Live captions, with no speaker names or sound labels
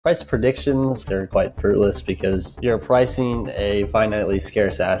Price predictions, they're quite fruitless because you're pricing a finitely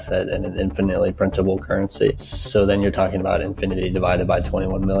scarce asset in an infinitely printable currency. So then you're talking about infinity divided by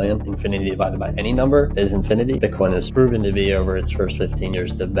 21 million. Infinity divided by any number is infinity. Bitcoin has proven to be, over its first 15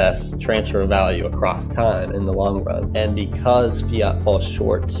 years, the best transfer of value across time in the long run. And because fiat falls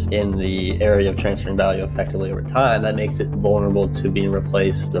short in the area of transferring value effectively over time, that makes it vulnerable to being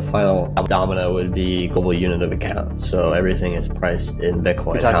replaced. The final domino would be global unit of account. So everything is priced in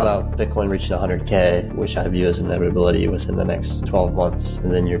Bitcoin. About Bitcoin reaching 100K, which I view as an inevitability within the next 12 months.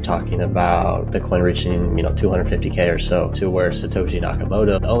 And then you're talking about Bitcoin reaching, 250K or so, to where Satoshi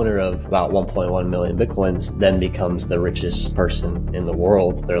Nakamoto, the owner of about 1.1 million Bitcoins, then becomes the richest person in the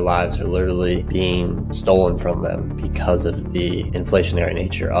world. Their lives are literally being stolen from them because of the inflationary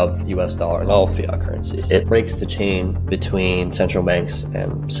nature of the US dollar and all fiat currencies. It breaks the chain between central banks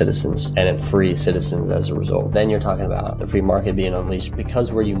and citizens, and it frees citizens as a result. Then you're talking about the free market being unleashed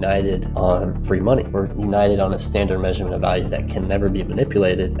because we're united on free money. We're united on a standard measurement of value that can never be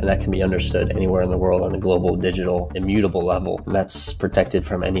manipulated and that can be understood anywhere in the world on a global, digital, immutable level. And that's protected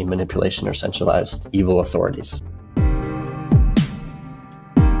from any manipulation or centralized evil authorities.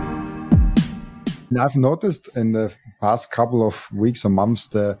 I've noticed in the past couple of weeks or months,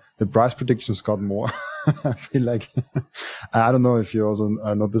 the price predictions got more. I feel like, I don't know if you also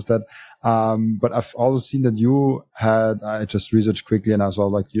noticed that. But I've also seen that you had, I just researched quickly and I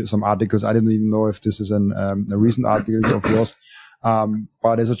saw some articles. I didn't even know if this is a recent article of yours.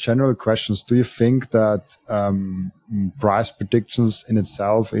 But as a general question, do you think that, price predictions in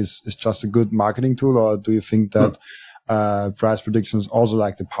itself is just a good marketing tool, or do you think that, price predictions also,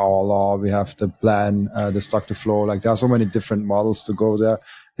 like the power law, we have the plan, the stock to flow, like there are so many different models to go there.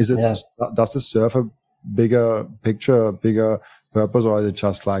 Does this serve a bigger picture, a bigger purpose, or is it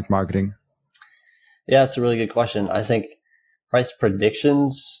just like marketing? Yeah, it's a really good question. I think price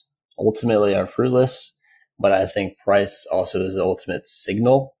predictions ultimately are fruitless, but I think price also is the ultimate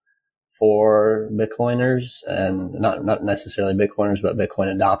signal for Bitcoiners, and not necessarily Bitcoiners, but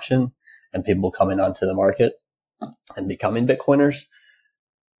Bitcoin adoption and people coming onto the market and becoming Bitcoiners.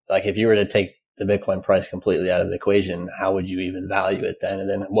 Like if you were to take the Bitcoin price completely out of the equation, how would you even value it then? And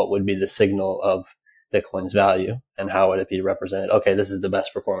then what would be the signal of Bitcoin's value, and how would it be represented? Okay, this is the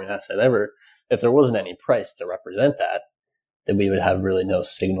best performing asset ever. If there wasn't any price to represent that, then we would have really no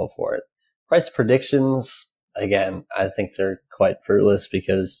signal for it. Price predictions, again, I think they're quite fruitless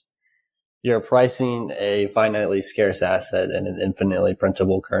because you're pricing a finitely scarce asset in an infinitely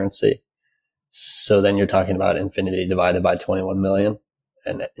printable currency. So then you're talking about infinity divided by 21 million,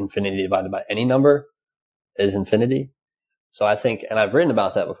 and infinity divided by any number is infinity. So I think, and I've written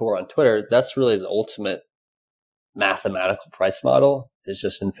about that before on Twitter, that's really the ultimate mathematical price model, is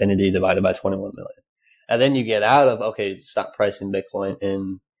just infinity divided by 21 million. And then you get out of, okay, stop pricing Bitcoin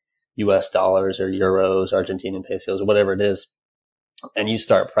in US dollars or euros, Argentinian pesos, or whatever it is, and you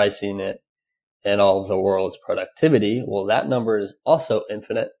start pricing it in all of the world's productivity. Well, that number is also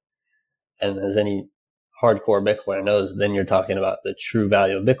infinite. And as any hardcore Bitcoiner knows, then you're talking about the true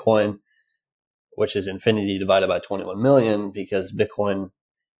value of Bitcoin, which is infinity divided by 21 million, because Bitcoin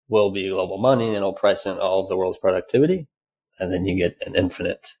will be global money and it'll price in all of the world's productivity. And then you get an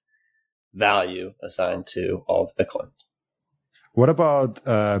infinite value assigned to all of Bitcoin. What about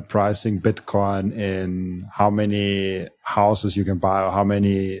pricing Bitcoin in how many houses you can buy or how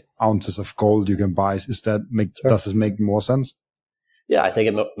many ounces of gold you can buy? Does this make more sense? Yeah, I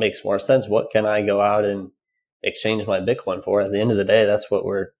think it makes more sense. What can I go out and exchange my Bitcoin for? At the end of the day, that's what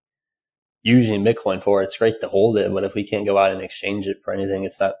we're using Bitcoin for. It's great to hold it, but if we can't go out and exchange it for anything,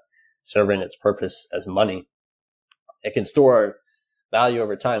 it's not serving its purpose as money. It can store value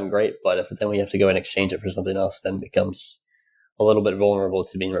over time, great, but if then we have to go and exchange it for something else, then it becomes a little bit vulnerable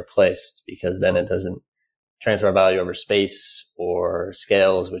to being replaced, because then it doesn't transfer value over space or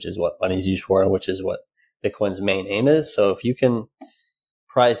scales, which is what money's used for, which is what Bitcoin's main aim is. So if you can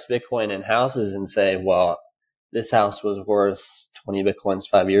price Bitcoin in houses and say, well, this house was worth 20 Bitcoins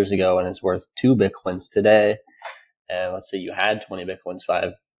 5 years ago and is worth 2 Bitcoins today. And let's say you had 20 Bitcoins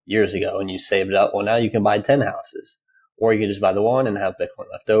 5 years ago and you saved it up. Well, now you can buy 10 houses, or you can just buy the one and have Bitcoin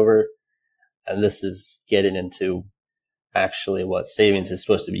left over. And this is getting into actually what savings is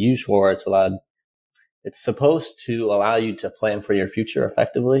supposed to be used for. It's supposed to allow you to plan for your future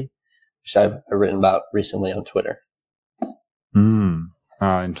effectively, which I've written about recently on Twitter.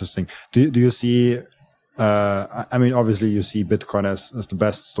 Interesting. Do you see, I mean, obviously you see Bitcoin as the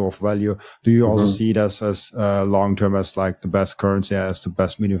best store of value. Do you also see it as long-term as like the best currency, as the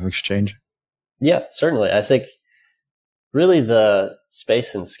best medium of exchange? Yeah, certainly. I think really the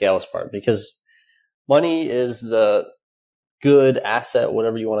space and scales part, because money is the good asset,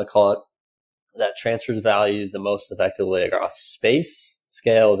 whatever you want to call it, that transfers value the most effectively across space,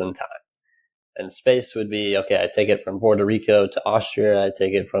 scales, and time. And space would be, okay, I take it from Puerto Rico to Austria, I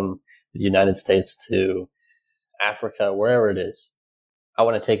take it from the United States to Africa, wherever it is. I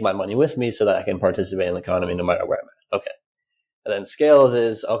want to take my money with me so that I can participate in the economy no matter where I'm at. Okay. And then scales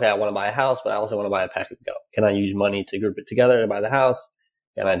is, okay, I want to buy a house, but I also want to buy a pack of gum. Can I use money to group it together to buy the house?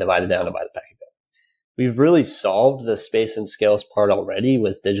 Can I divide it down to buy the pack of gum? We've really solved the space and scales part already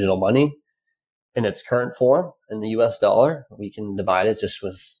with digital money in its current form in the US dollar. We can divide it just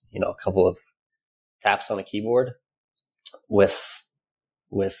with, a couple of taps on a keyboard with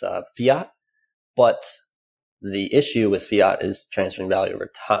fiat. But the issue with fiat is transferring value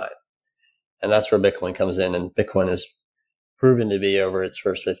over time. And that's where Bitcoin comes in. And Bitcoin is proven to be, over its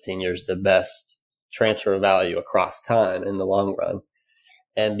first 15 years, the best transfer of value across time in the long run.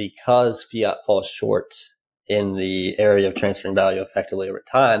 And because fiat falls short in the area of transferring value effectively over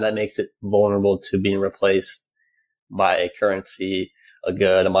time, that makes it vulnerable to being replaced by a currency, a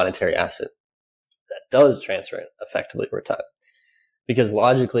good, a monetary asset that does transfer it effectively over time. Because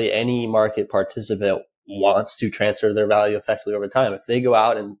logically, any market participant wants to transfer their value effectively over time. If they go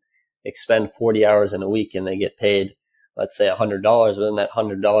out and expend 40 hours in a week and they get paid, let's say $100, but then that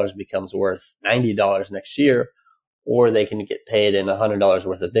 $100 becomes worth $90 next year, or they can get paid in $100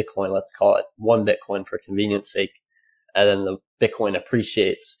 worth of Bitcoin, let's call it one Bitcoin for convenience sake, and then the Bitcoin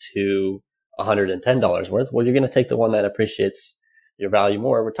appreciates to $110 worth. Well, you're going to take the one that appreciates your value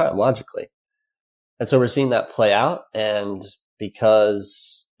more over time, logically. And so we're seeing that play out. And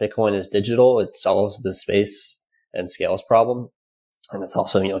because Bitcoin is digital, it solves the space and scales problem. And it's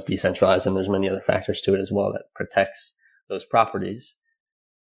also, decentralized, and there's many other factors to it as well that protects those properties.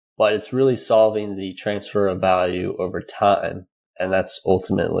 But it's really solving the transfer of value over time. And that's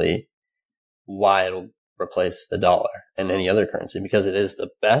ultimately why it'll replace the dollar and any other currency, because it is the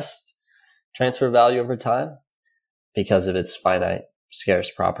best transfer of value over time because of its finite, scarce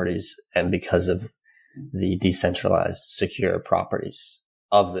properties and because of the decentralized, secure properties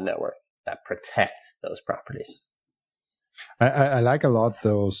of the network that protect those properties. I like a lot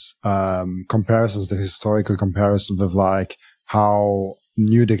those comparisons, the historical comparisons of like how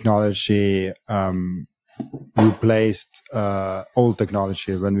new technology replaced old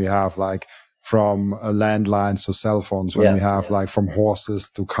technology, when we have like from landlines to cell phones, when we have like from horses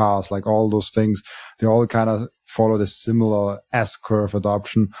to cars, like all those things, they all kind of follow the similar S-curve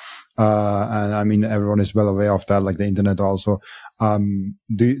adoption. And I mean, everyone is well aware of that, like the internet also. Do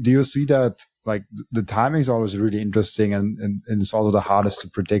you see that? Like the timing is always really interesting, and it's also the hardest to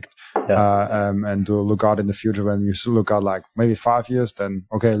predict, and to look out in the future. When you look out like maybe 5 years, then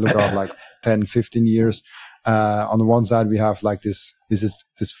okay, look out like 10, 15 years. On the one side, we have like this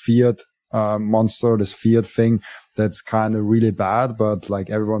fiat monster, this fiat thing that's kind of really bad, but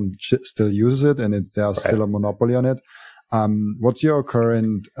like everyone still uses it, and there's still a monopoly on it. What's your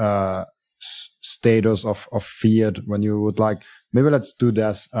current status of fiat when you would like? Maybe let's do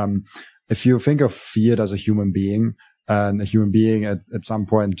this. If you think of fiat as a human being, and a human being at some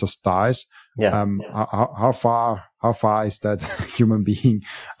point just dies, how far is that human being?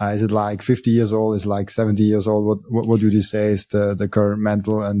 Is it like 50 years old? Is it like 70 years old? What would you say is the current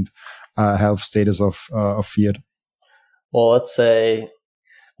mental and health status of fiat? Well, let's say,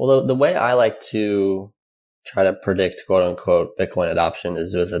 the way I like to try to predict quote unquote Bitcoin adoption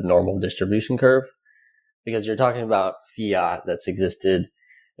is with a normal distribution curve, because you're talking about fiat that's existed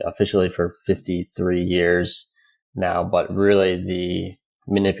officially for 53 years now, but really the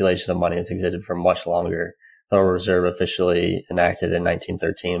manipulation of money has existed for much longer. The Federal Reserve officially enacted in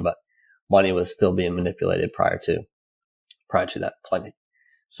 1913, but money was still being manipulated prior to that plenty.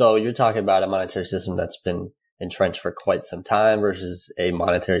 So you're talking about a monetary system that's been entrenched for quite some time versus a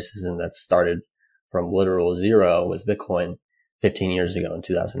monetary system that started from literal zero with Bitcoin 15 years ago in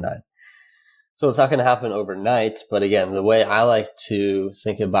 2009. So it's not going to happen overnight. But again, the way I like to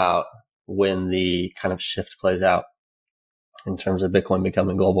think about when the kind of shift plays out in terms of Bitcoin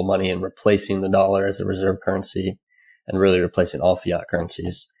becoming global money and replacing the dollar as a reserve currency and really replacing all fiat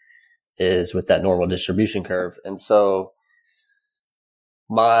currencies is with that normal distribution curve. And so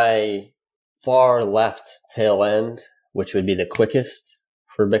my far left tail end, which would be the quickest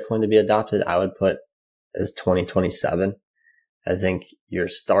for Bitcoin to be adopted, I would put as 2027. I think you're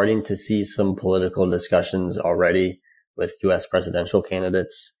starting to see some political discussions already with US presidential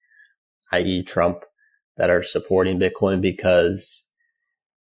candidates, i.e. Trump, that are supporting Bitcoin because,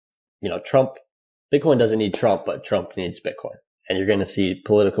 Bitcoin doesn't need Trump, but Trump needs Bitcoin. And you're going to see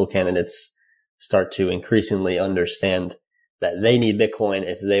political candidates start to increasingly understand that they need Bitcoin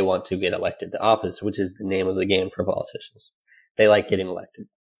if they want to get elected to office, which is the name of the game for politicians. They like getting elected.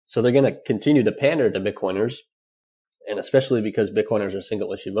 So they're going to continue to pander to Bitcoiners, and especially because Bitcoiners are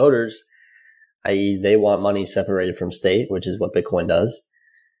single issue voters, i.e. they want money separated from state, which is what Bitcoin does.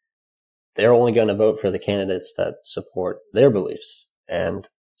 They're only going to vote for the candidates that support their beliefs. And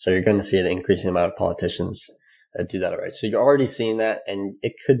so you're going to see an increasing amount of politicians that do that already. So you're already seeing that, and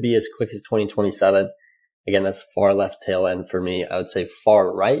it could be as quick as 2027. Again, that's far left tail end for me. I would say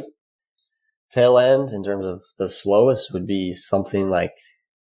far right tail end in terms of the slowest would be something like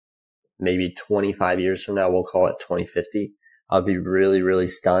maybe 25 years from now. We'll call it 2050. I'd be really, really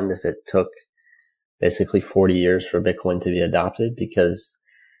stunned if it took basically 40 years for Bitcoin to be adopted, because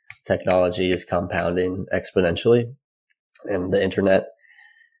technology is compounding exponentially, and the internet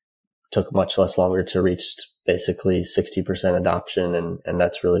took much less longer to reach basically 60% adoption. And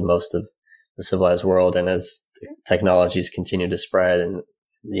that's really most of the civilized world. And as technologies continue to spread and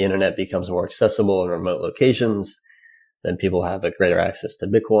the internet becomes more accessible in remote locations, then people have a greater access to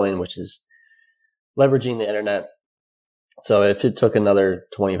Bitcoin, which is leveraging the internet. So if it took another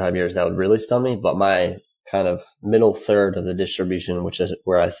 25 years, that would really stun me. But my kind of middle third of the distribution, which is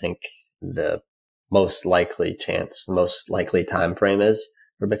where I think the most likely chance, the most likely time frame is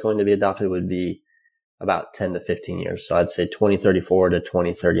for Bitcoin to be adopted, would be about 10 to 15 years. So I'd say 2034 to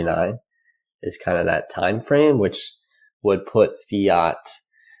 2039 is kind of that time frame, which would put fiat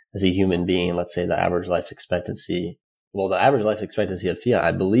as a human being, let's say the average life expectancy. Well, the average life expectancy of fiat,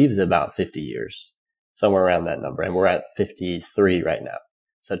 I believe, is about 50 years, somewhere around that number. And we're at 53 right now.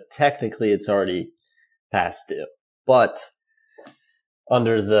 So technically it's already past due. But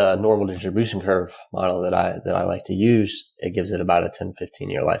under the normal distribution curve model that I like to use, it gives it about a 10, 15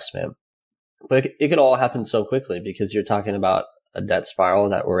 year lifespan. But it could all happen so quickly, because you're talking about a debt spiral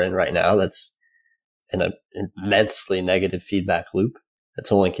that we're in right now that's in an immensely negative feedback loop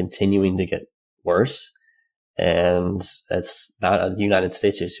that's only continuing to get worse. And it's not a United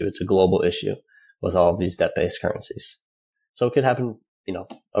States issue. It's a global issue with all of these debt-based currencies. So it could happen,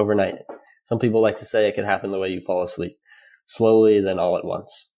 overnight. Some people like to say it could happen the way you fall asleep. Slowly, then all at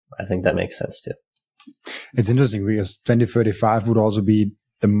once. I think that makes sense too. It's interesting because 2035 would also be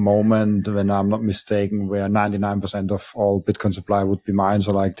the moment, when I'm not mistaken, where 99% of all Bitcoin supply would be mined.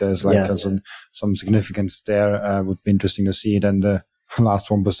 So there's some significance there. Would be interesting to see. Then the last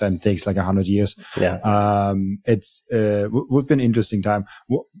 1% takes 100 years. Yeah. It's would be an interesting time.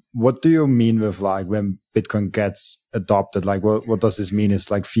 What do you mean with when Bitcoin gets adopted? What does this mean? It's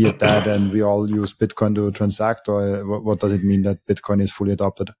fiat dead and we all use Bitcoin to transact, or what does it mean that Bitcoin is fully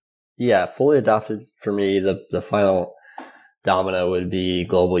adopted? Yeah, fully adopted for me, the final domino would be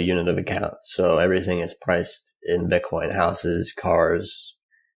global unit of account. So everything is priced in Bitcoin: houses, cars,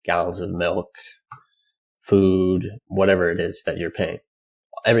 gallons of milk, food, whatever it is that you're paying.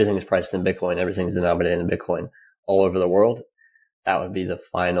 Everything is priced in Bitcoin. Everything is denominated in Bitcoin all over the world. That would be the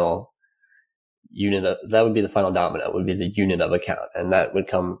final domino, would be the unit of account. And that would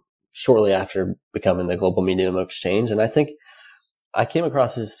come shortly after becoming the global medium of exchange. And I think I came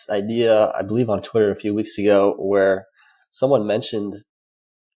across this idea, I believe on Twitter a few weeks ago, where someone mentioned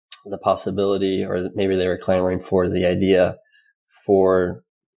the possibility, or maybe they were clamoring for the idea for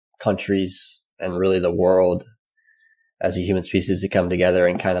countries and really the world as a human species to come together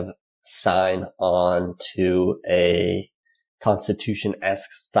and kind of sign on to a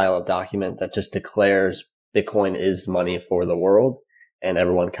constitution-esque style of document that just declares Bitcoin is money for the world, and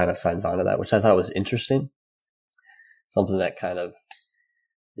everyone kind of signs on to that, which I thought was interesting. Something that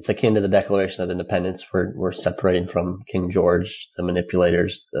it's akin to the Declaration of Independence. We're separating from King George, the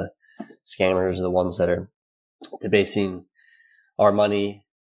manipulators, the scammers, the ones that are debasing our money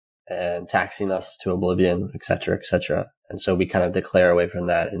and taxing us to oblivion, et cetera, et cetera. And so we kind of declare away from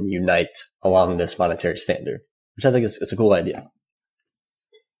that and unite along this monetary standard, which I think it's a cool idea.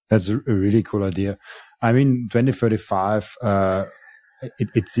 That's a really cool idea. I mean, 2035,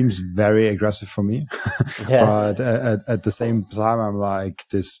 it seems very aggressive for me. Yeah. But at the same time, I'm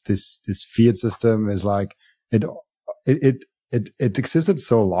this fiat system is it existed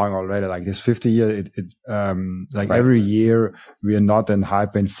so long already, this 50 years, right. Every year we are not in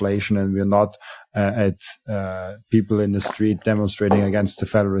hyperinflation, and we're not at people in the street demonstrating against the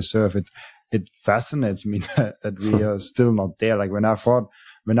Federal Reserve. It fascinates me that we are still not there.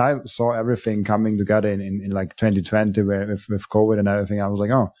 When I saw everything coming together in 2020 with COVID and everything, I was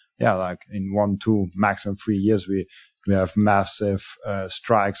oh yeah, in 1, 2, maximum 3 years, we have massive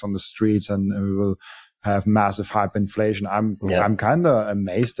strikes on the streets, and we will have massive hyperinflation. I'm kind of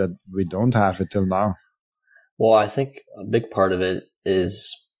amazed that we don't have it till now. Well, I think a big part of it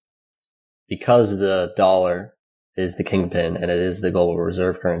is because the dollar is the kingpin and it is the global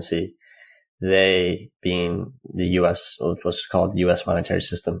reserve currency. They, being the US, let's just call it the US monetary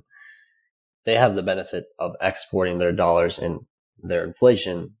system, they have the benefit of exporting their dollars and their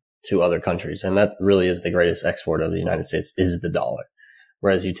inflation to other countries. And that really is the greatest export of the United States, is the dollar.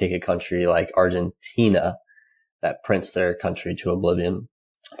 Whereas you take a country like Argentina that prints their country to oblivion,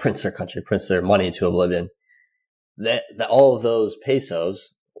 prints their money to oblivion, that all of those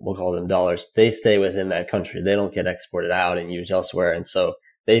pesos, we'll call them dollars, they stay within that country. They don't get exported out and used elsewhere. And so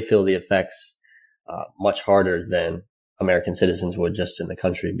they feel the effects much harder than American citizens would just in the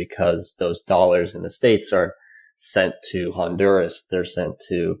country, because those dollars in the States are sent to Honduras, they're sent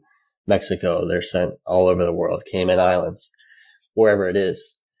to Mexico, they're sent all over the world, Cayman Islands, wherever it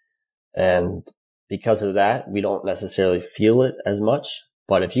is. And because of that, we don't necessarily feel it as much.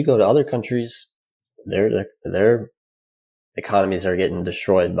 But if you go to other countries, their economies are getting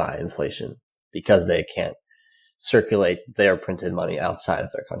destroyed by inflation because they can't circulate their printed money outside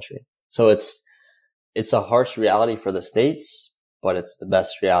of their country. So it's a harsh reality for the States, but it's the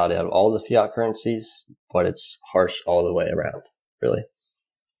best reality out of all the fiat currencies, but it's harsh all the way around, really.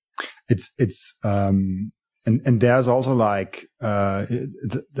 And there's also like,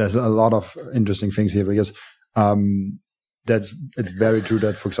 there's a lot of interesting things here, because, it's very true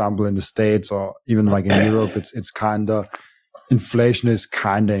that, for example, in the States or even like in Europe, it's inflation is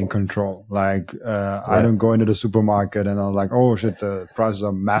kinda in control. Like, I don't go into the supermarket and I'm like, oh shit, the prices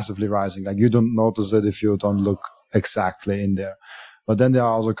are massively rising. Like, you don't notice it if you don't look exactly in there. But then there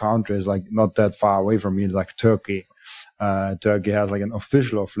are also countries like not that far away from me, like Turkey. Turkey has like an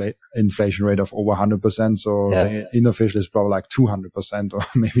official inflation rate of over 100%. So the unofficial is probably like 200% or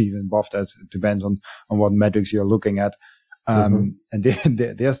maybe even above that. It depends on what metrics you're looking at. And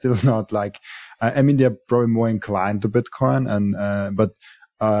they're still not like, I mean, they're probably more inclined to Bitcoin. But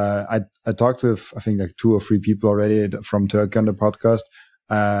I talked with, I think, like 2 or 3 people already from Turkey on the podcast.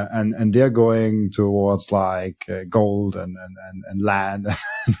 And they're going towards like gold and land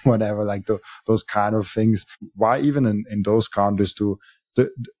and whatever, like those kind of things. Why even in those countries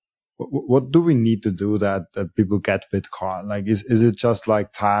what do we need to do that people get Bitcoin? Like, is it just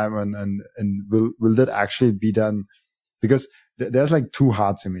like time and will that actually be done? Because there's like 2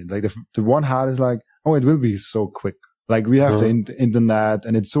 hearts in me. Like the one heart is like, oh, it will be so quick. Like, we have the internet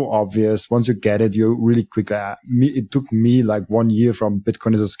and it's so obvious. Once you get it, you're really quick. It took me like 1 year from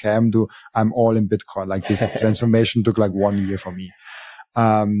Bitcoin is a scam to I'm all in Bitcoin. Like, this transformation took like 1 year for me.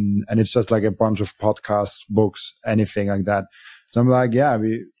 And it's just like a bunch of podcasts, books, anything like that. So I'm like, yeah,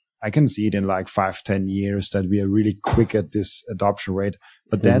 I can see it in like 5-10 years that we are really quick at this adoption rate.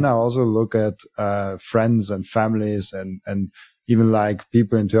 But then I also look at, friends and families and even like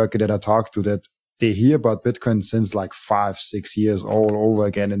people in Turkey that I talk to, that they hear about Bitcoin since like 5-6 years all over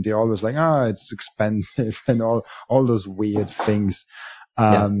again. And they're always like, it's expensive and all those weird things. There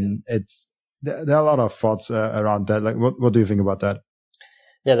are a lot of thoughts around that. Like, what do you think about that?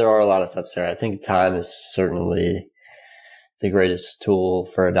 Yeah, there are a lot of thoughts there. I think time is certainly the greatest tool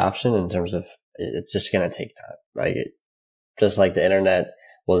for adoption in terms of it's just going to take time. Like, just like the internet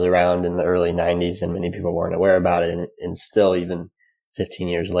was around in the early 90s and many people weren't aware about it. And still, even 15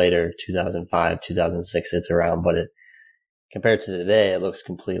 years later, 2005, 2006, it's around, but compared to today, it looks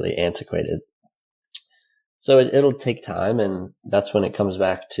completely antiquated. So it'll take time. And that's when it comes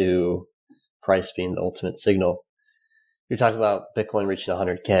back to price being the ultimate signal. You're talking about Bitcoin reaching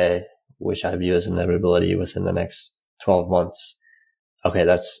 100K, which I view as an inevitability within the next 12 months. Okay,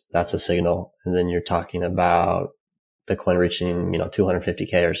 that's a signal. And then you're talking about Bitcoin reaching,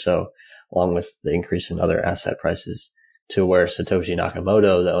 250K or so, along with the increase in other asset prices, to where Satoshi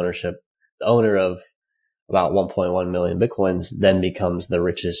Nakamoto, the owner of about 1.1 million Bitcoins, then becomes the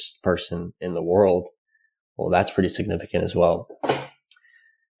richest person in the world. Well, that's pretty significant as well.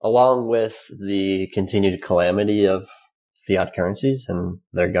 Along with the continued calamity of fiat currencies and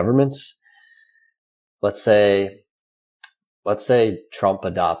their governments, let's say Trump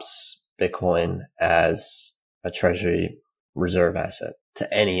adopts Bitcoin as a treasury reserve asset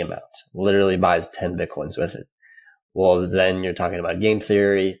to any amount, literally buys 10 Bitcoins with it. Well, then you're talking about game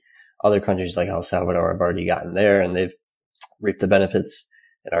theory. Other countries like El Salvador have already gotten there and they've reaped the benefits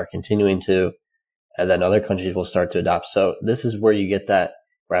and are continuing to. And then other countries will start to adopt. So this is where you get that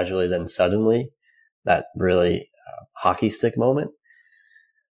gradually, then suddenly, that really hockey stick moment.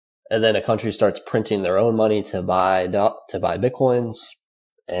 And then a country starts printing their own money to buy Bitcoins.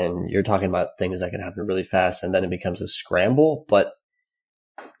 And you're talking about things that can happen really fast. And then it becomes a scramble, but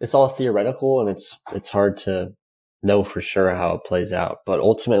it's all theoretical and it's hard to know for sure how it plays out. But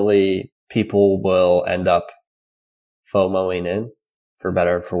ultimately, people will end up FOMOing in, for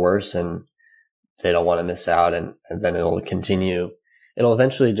better or for worse, and they don't want to miss out, and then it'll continue. It'll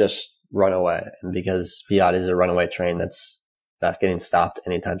eventually just run away. And because fiat is a runaway train that's not getting stopped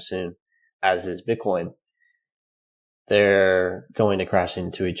anytime soon, as is Bitcoin, they're going to crash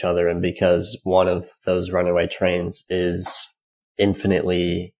into each other. And because one of those runaway trains is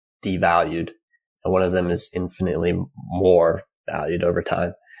infinitely devalued and one of them is infinitely more valued over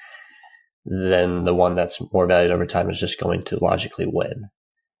time, then the one that's more valued over time is just going to logically win.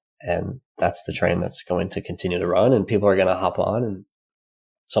 And that's the train that's going to continue to run, and people are going to hop on, and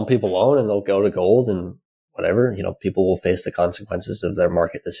some people won't, and they'll go to gold and whatever. People will face the consequences of their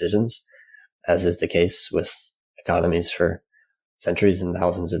market decisions, as is the case with economies for centuries and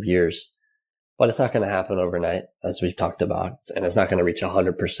thousands of years. But it's not going to happen overnight, as we've talked about, and it's not going to reach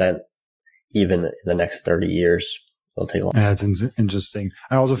 100% even in the next 30 years. It'll take a long time. Yeah, it's interesting.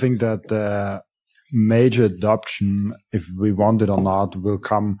 I also think that the major adoption, if we want it or not, will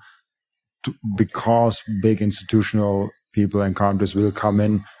come because big institutional people and countries will come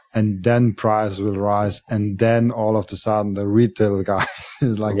in, and then prices will rise, and then all of a sudden the retail guys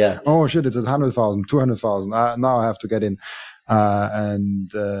is like, oh shit, it's at 100,000, 200,000. Now I have to get in.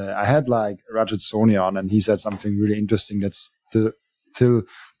 I had like Rajat Soni on, and he said something really interesting that's till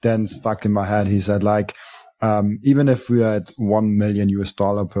then stuck in my head. He said like, even if we are at $1 million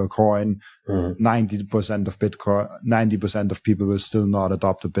per coin, 90% of Bitcoin, 90% of people will still not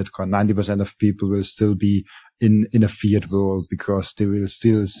adopt a Bitcoin. 90% of people will still be in a fiat world because they will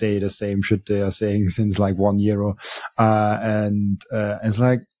still say the same shit they are saying since like 1 year. It's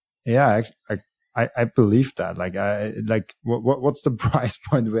like, yeah, I believe that. What's the price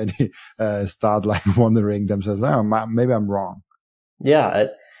point when they start like wondering themselves, oh, maybe I'm wrong. Yeah.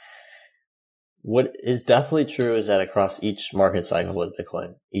 What is definitely true is that across each market cycle with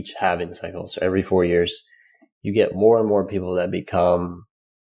Bitcoin, each halving cycle, so every 4 years, you get more and more people that become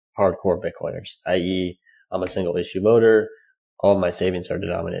hardcore Bitcoiners, i.e., I'm a single issue voter, all of my savings are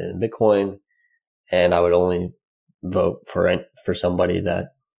denominated in Bitcoin, and I would only vote for somebody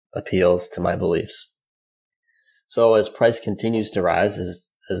that appeals to my beliefs. So as price continues to rise,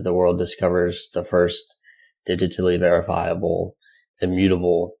 as the world discovers the first digitally verifiable,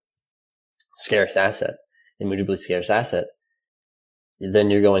 immutably scarce asset, then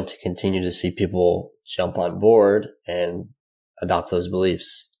you're going to continue to see people jump on board and adopt those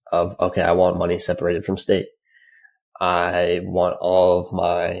beliefs of, okay, I want money separated from state. I want all of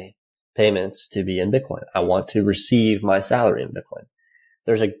my payments to be in Bitcoin. I want to receive my salary in Bitcoin.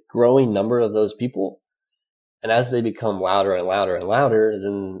 There's a growing number of those people. And as they become louder and louder and louder,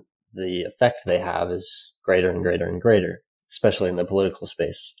 then the effect they have is greater and greater and greater, especially in the political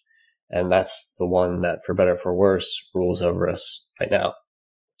space. And that's the one that, for better or for worse, rules over us right now.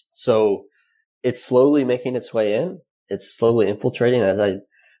 So it's slowly making its way in. It's slowly infiltrating.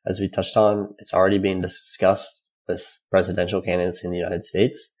 As we touched on, it's already being discussed with presidential candidates in the United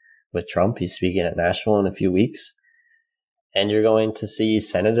States. With Trump, he's speaking at Nashville in a few weeks. And you're going to see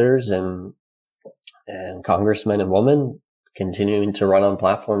senators and congressmen and women continuing to run on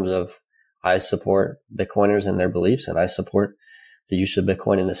platforms of, I support Bitcoiners and their beliefs, and I support the use of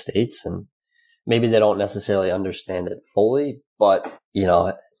Bitcoin in the States. And maybe they don't necessarily understand it fully, but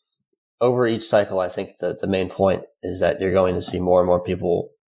over each cycle, I think that the main point is that you're going to see more and more people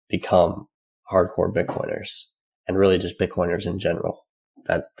become hardcore Bitcoiners, and really just Bitcoiners in general,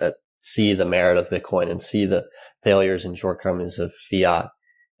 that see the merit of Bitcoin and see the failures and shortcomings of fiat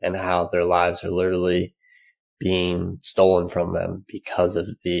and how their lives are literally being stolen from them because of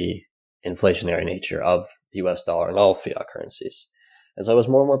the inflationary nature of the US dollar and all fiat currencies. And so as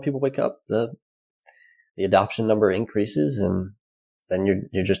more and more people wake up, the adoption number increases, and then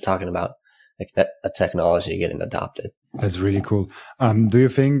you're just talking about a technology getting adopted. That's really cool. Do you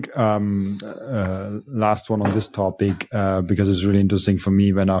think, last one on this topic, because it's really interesting for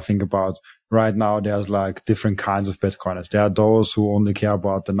me when I think about right now, there's like different kinds of Bitcoiners. There are those who only care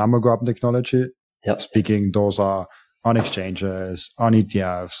about the number grab technology. Yep. Speaking, those are on exchanges, on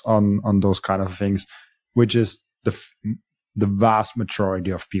ETFs, on those kind of things, which is the vast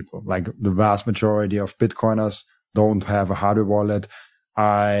majority of people. Like the vast majority of Bitcoiners don't have a hardware wallet.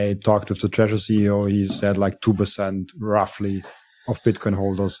 I talked with the Treasure CEO. He said like 2% roughly of Bitcoin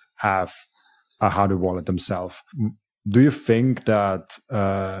holders have a hardware wallet themselves. Do you think that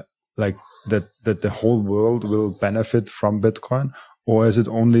that the whole world will benefit from Bitcoin, or is it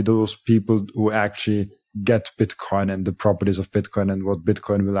only those people who actually get Bitcoin and the properties of Bitcoin and what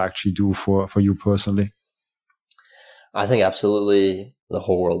Bitcoin will actually do for you personally? I think absolutely the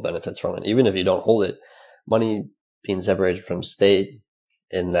whole world benefits from it. Even if you don't hold it, money being separated from state,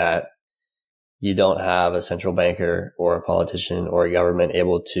 in that you don't have a central banker or a politician or a government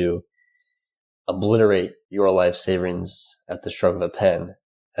able to obliterate your life savings at the stroke of a pen,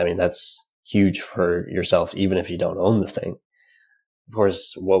 I mean, that's huge for yourself, even if you don't own the thing. Of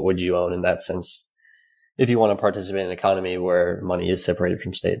course, what would you own in that sense? If you want to participate in an economy where money is separated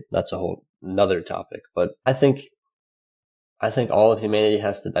from state, that's a whole another topic. But I think all of humanity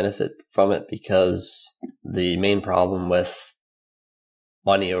has to benefit from it, because the main problem with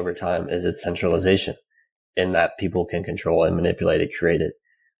money over time is its centralization, in that people can control and manipulate it, create it,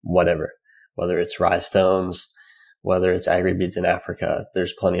 whatever, whether it's rhinestones, whether it's agri beads in Africa.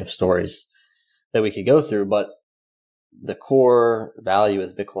 There's plenty of stories that we could go through, but the core value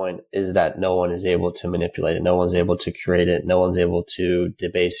with Bitcoin is that no one is able to manipulate it. No one's able to create it. No one's able to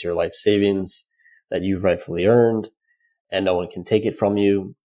debase your life savings that you've rightfully earned, and no one can take it from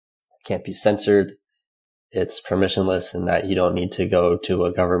you. It can't be censored. It's permissionless in that you don't need to go to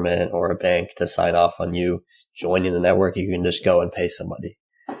a government or a bank to sign off on you joining the network. You can just go and pay somebody.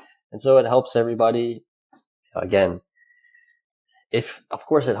 And so it helps everybody. Again, of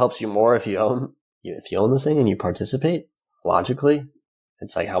course it helps you more if you own the thing and you participate. Logically,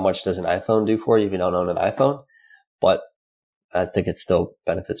 it's like, how much does an iPhone do for you if you don't own an iPhone? But I think it still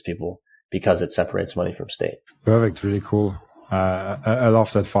benefits people because it separates money from state. Perfect. Really cool. I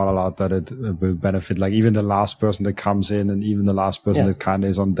love that thought a lot, that it will benefit, like, even the last person that comes in, and even the last person that kind of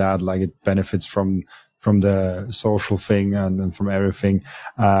is on that, like, it benefits from the social thing and from everything,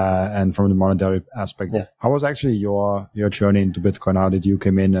 and from the monetary aspect. Yeah. How was actually your journey into Bitcoin? How did you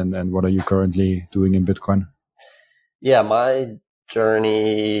come in, and what are you currently doing in Bitcoin? Yeah, my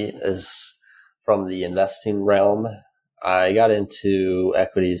journey is from the investing realm. I got into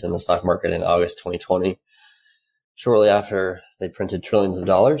equities in the stock market in August 2020, shortly after they printed trillions of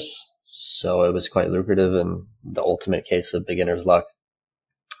dollars. So it was quite lucrative and the ultimate case of beginner's luck.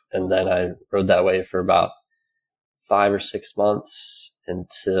 And then I rode that wave for about 5 or 6 months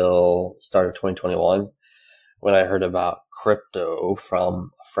until start of 2021, when I heard about crypto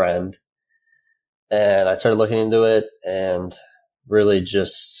from a friend. And I started looking into it and really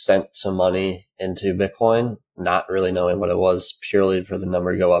just sent some money into Bitcoin, not really knowing what it was, purely for the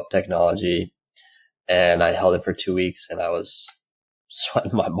number go up technology. And I held it for 2 weeks and I was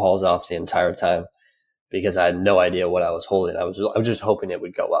sweating my balls off the entire time because I had no idea what I was holding. I was just hoping it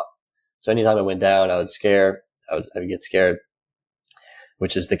would go up. So anytime it went down, I would get scared,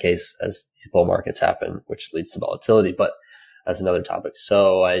 which is the case as these bull markets happen, which leads to volatility, but that's another topic.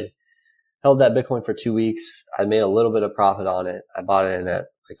 So I held that Bitcoin for 2 weeks. I made a little bit of profit on it. I bought it in at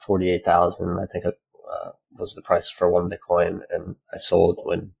like 48,000. I think it was the price for one Bitcoin, and I sold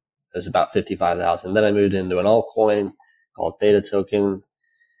when it was about 55,000. Then I moved into an altcoin called Theta Token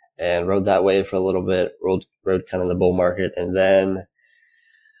and rode that wave for a little bit, rode kind of the bull market. And then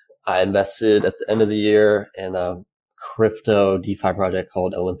I invested at the end of the year in a crypto DeFi project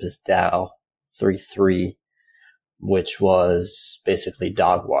called Olympus DAO 3.3, which was basically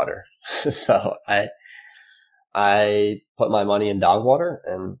dog water. So I put my money in dog water,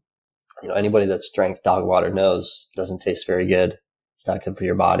 and anybody that's drank dog water knows it doesn't taste very good. It's not good for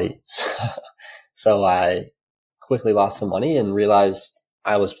your body. So I quickly lost some money and realized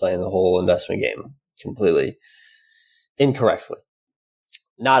I was playing the whole investment game completely incorrectly,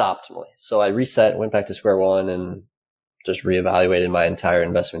 not optimally. So I reset, went back to square one, and just reevaluated my entire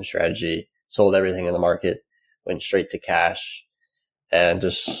investment strategy, sold everything in the market, went straight to cash, and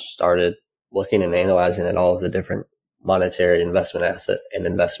just started looking and analyzing at all of the different monetary investment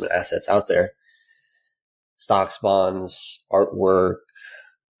assets out there. Stocks, bonds, artwork,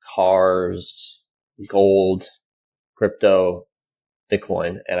 cars, gold, crypto,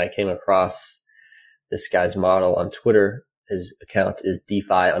 Bitcoin. And I came across this guy's model on Twitter. His account is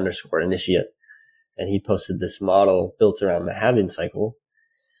DeFi_initiate. And he posted this model built around the halving cycle.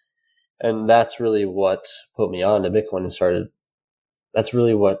 And that's really what put me on to Bitcoin and that's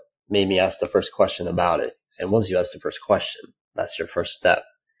really what made me ask the first question about it. And once you ask the first question, that's your first step.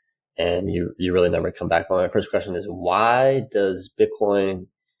 And you really never come back. My first question is, why does Bitcoin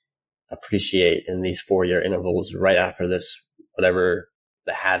appreciate in these 4-year intervals right after this, whatever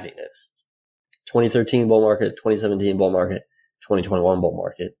the halving is? 2013 bull market, 2017 bull market, 2021 bull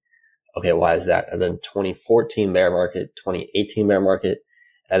market. Okay, why is that? And then 2014 bear market, 2018 bear market.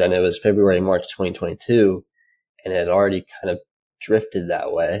 And then it was February, March 2022. And it had already kind of drifted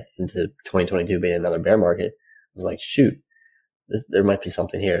that way into 2022 being another bear market. I was like, shoot, there might be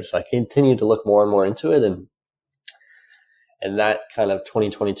something here. So I continued to look more and more into it. And that kind of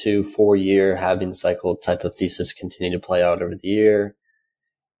 2022 4-year halving cycle type of thesis continued to play out over the year.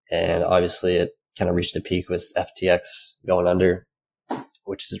 And obviously it kind of reached a peak with FTX going under,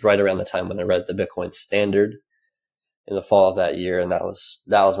 which is right around the time when I read the Bitcoin Standard in the fall of that year. And that was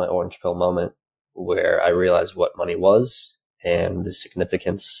my orange pill moment. where I realized what money was and the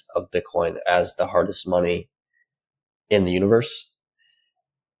significance of Bitcoin as the hardest money in the universe,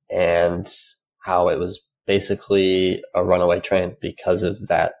 and how it was basically a runaway train because of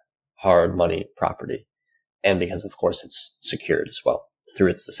that hard money property. And because, of course, it's secured as well through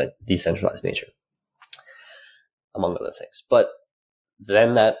its decentralized nature, among other things. But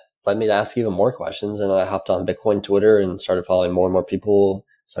then that led me to ask even more questions. And I hopped on Bitcoin Twitter and started following more and more people,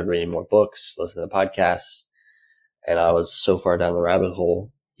 started reading more books, listening to podcasts. And I was so far down the rabbit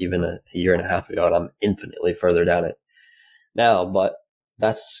hole even a year and a half ago, and I'm infinitely further down it now. But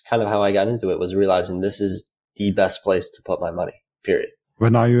that's kind of how I got into it, was realizing this is the best place to put my money, period.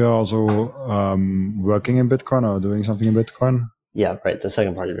 But now you're also working in Bitcoin or doing something in Bitcoin? Yeah, right. The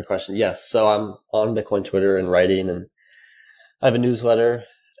second part of your question. Yes. So I'm on Bitcoin Twitter and writing, and I have a newsletter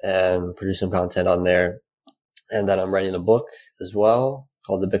and produce some content on there. And then I'm writing a book as well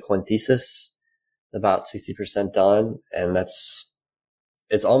called The Bitcoin Thesis, about 60% done. And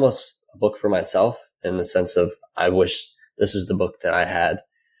it's almost a book for myself, in the sense of I wish this was the book that I had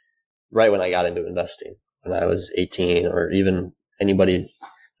right when I got into investing, when I was 18, or even anybody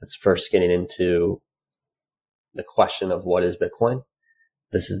that's first getting into the question of what is Bitcoin.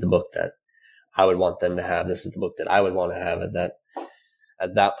 This is the book that I would want them to have. This is the book that I would want to have at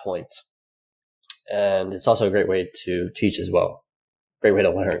that point. And it's also a great way to teach as well. Great way to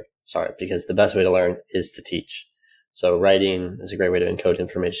learn. Sorry, because the best way to learn is to teach. So writing is a great way to encode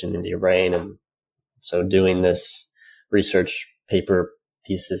information into your brain. And so doing this research paper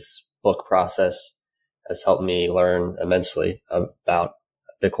thesis book process has helped me learn immensely about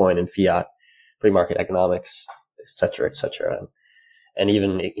Bitcoin and fiat, pre-market economics, et cetera, et cetera. And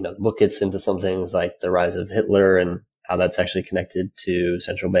even, the book gets into some things like the rise of Hitler and how that's actually connected to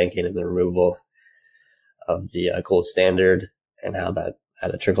central banking and the removal of the gold standard, and how that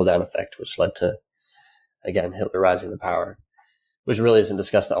had a trickle-down effect, which led to, again, Hitler rising to power, which really isn't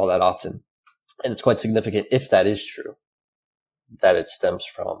discussed all that often. And it's quite significant, if that is true, that it stems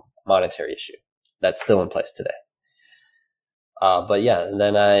from a monetary issue that's still in place today. But yeah, and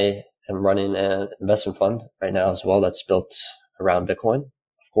then I am running an investment fund right now as well that's built around Bitcoin,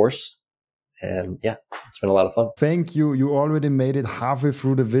 of course. And yeah, it's been a lot of fun. Thank you. You already made it halfway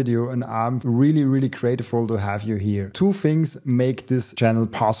through the video, and I'm really, really grateful to have you here. Two things make this channel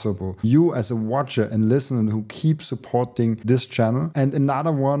possible. You as a watcher and listener who keep supporting this channel. And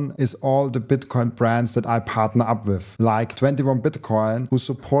another one is all the Bitcoin brands that I partner up with, like 21 Bitcoin, who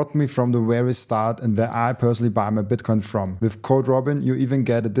support me from the very start and where I personally buy my Bitcoin from. With code Robin, you even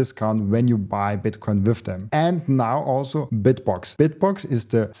get a discount when you buy Bitcoin with them. And now also BitBox. BitBox is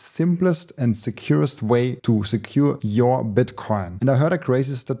the simplest and securest way to secure your Bitcoin. And I heard a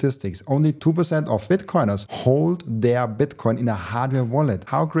crazy statistics. Only 2% of Bitcoiners hold their Bitcoin in a hardware wallet.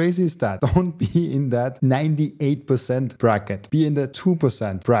 How crazy is that? Don't be in that 98% bracket. Be in the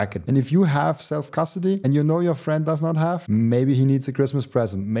 2% bracket. And if you have self-custody and you know your friend does not have, maybe he needs a Christmas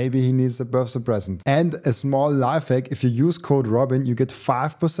present. Maybe he needs a birthday present. And a small life hack, if you use code Robin, you get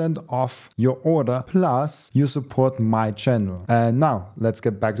 5% off your order, plus you support my channel. And now let's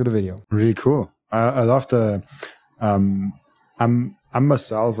get back to the video. Really cool. I love the, I'm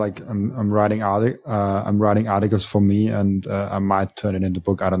myself, like I'm writing articles for me, and I might turn it into a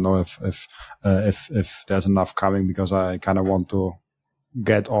book. I don't know if there's enough coming, because I kind of want to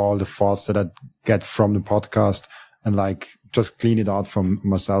get all the thoughts that I get from the podcast and like just clean it out from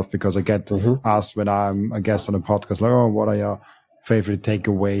myself, because I get asked when I'm a guest on a podcast, like, oh, what are your favorite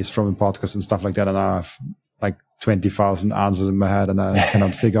takeaways from the podcast and stuff like that. And I have like 20,000 answers in my head, and I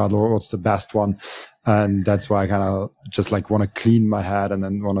cannot figure out what's the best one. And that's why I kind of just like want to clean my head and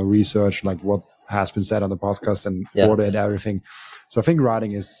then want to research like what has been said on the podcast and audit everything. So I think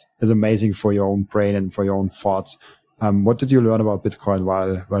writing is amazing for your own brain and for your own thoughts. What did you learn about Bitcoin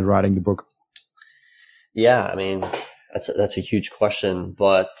while writing the book? Yeah, I mean, that's a huge question,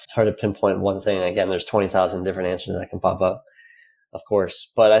 but it's hard to pinpoint one thing. Again, there's 20,000 different answers that can pop up, of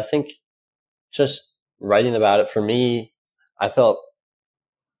course. But I think just writing about it, for me, I felt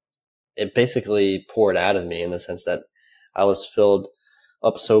it basically poured out of me, in the sense that I was filled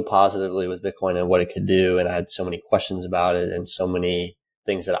up so positively with Bitcoin and what it could do. And I had so many questions about it and so many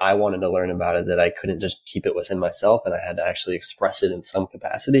things that I wanted to learn about it, that I couldn't just keep it within myself, and I had to actually express it in some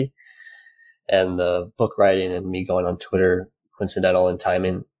capacity. And the book writing and me going on Twitter, coincidental in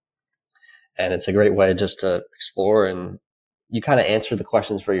timing. And it's a great way just to explore, and you kind of answer the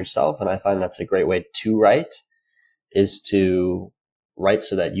questions for yourself. And I find that's a great way to write, is to write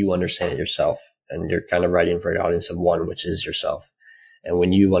so that you understand it yourself, and you're kind of writing for your audience of one, which is yourself. And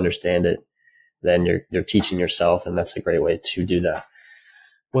when you understand it, then you're teaching yourself, and that's a great way to do that.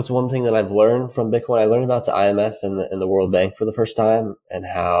 What's one thing that I've learned from Bitcoin? I learned about the IMF and the World Bank for the first time, and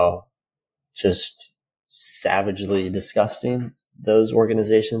how just savagely disgusting those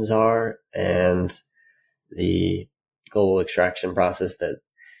organizations are, and the global extraction process that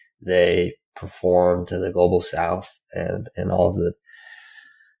they perform to the global south, and all of the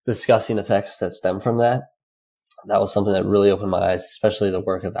disgusting effects that stem from that. That was something that really opened my eyes, especially the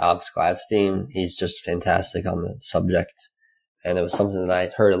work of Alex Gladstein. He's just fantastic on the subject. And it was something that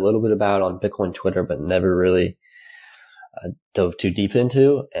I heard a little bit about on Bitcoin Twitter, but never really dove too deep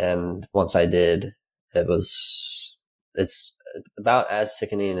into. And once I did, it's about as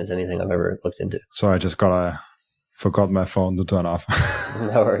sickening as anything I've ever looked into. So I just forgot my phone to turn off.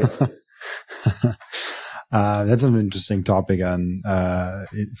 No worries. That's an interesting topic. And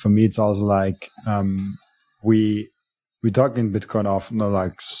for me, it's also like we talk in Bitcoin often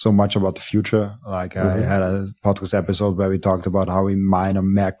like so much about the future. Like I had a podcast episode where we talked about how we mine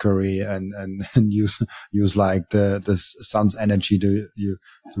on Mercury and use like the sun's energy to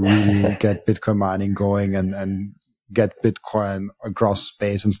really get Bitcoin mining going and get Bitcoin across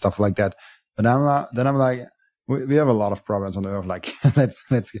space and stuff like that. But I'm like, we have a lot of problems on Earth. Like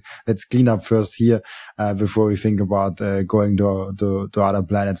let's clean up first here before we think about going to other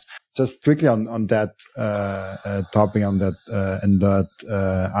planets. Just quickly on that topic, on that and that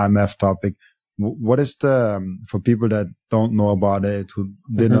IMF topic. What is for people that don't know about it, who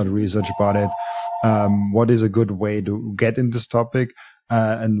did not research about it, what is a good way to get in this topic,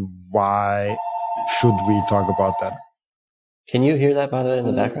 and why should we talk about that? Can you hear that, by the way, in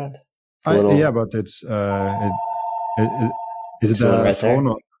the background? Yeah, but it's is it a right phone?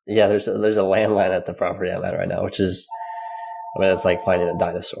 Or? Yeah, there's a landline at the property I'm at right now, which is, I mean, it's like finding a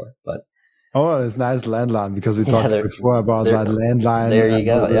dinosaur. But oh, it's nice landline, because we talked before about like landline. There you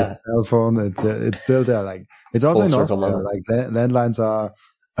go. Yeah, cell phone. It's still there. Like it's also in Austria. Like landlines are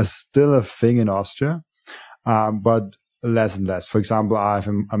still a thing in Austria, but less and less. For example, I have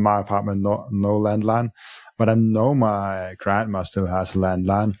in my apartment no landline, but I know my grandma still has a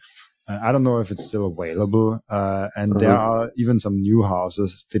landline. I don't know if it's still available. And there are even some new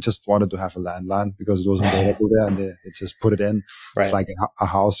houses. They just wanted to have a landline because it wasn't available there, and they just put it in. Right. It's like a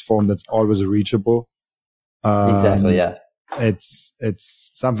house phone that's always reachable. Exactly. Yeah.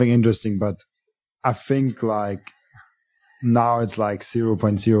 It's something interesting, but I think like now it's like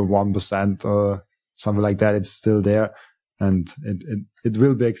 0.01% or something like that. It's still there, and it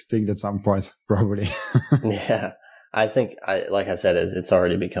will be extinct at some point, probably. Yeah. I think, like I said, it's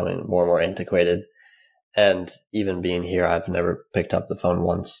already becoming more and more antiquated. And even being here, I've never picked up the phone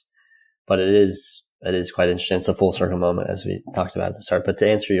once. But it is quite interesting. It's a full circle moment, as we talked about at the start. But to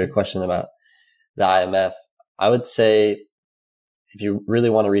answer your question about the IMF, I would say if you really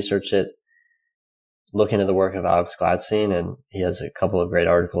want to research it, look into the work of Alex Gladstein. And he has a couple of great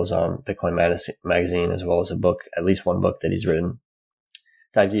articles on Bitcoin Magazine, as well as a book, at least one book that he's written.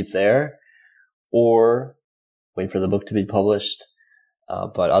 Dive deep there. Or wait for the book to be published.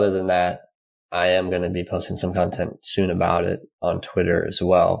 But other than that, I am going to be posting some content soon about it on Twitter as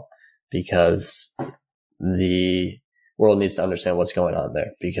well, because the world needs to understand what's going on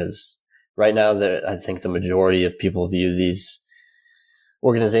there. Because right now, I think the majority of people view these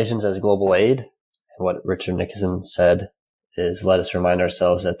organizations as global aid. And what Richard Nixon said is, let us remind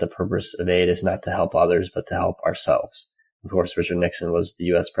ourselves that the purpose of aid is not to help others, but to help ourselves. Of course, Richard Nixon was the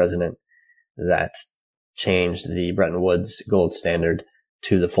U.S. president that changed the Bretton Woods gold standard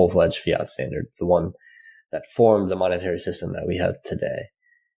to the full-fledged fiat standard, the one that formed the monetary system that we have today.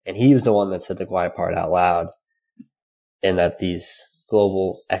 And he was the one that said the quiet part out loud, in that these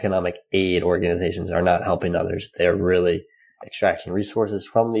global economic aid organizations are not helping others. They're really extracting resources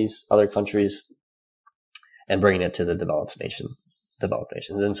from these other countries and bringing it to the developed nations.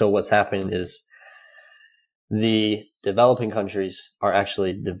 And so what's happening is the developing countries are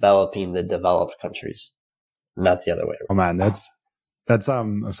actually developing the developed countries, not the other way around. Oh man, that's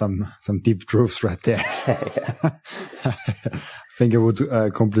some deep truths right there. I think it would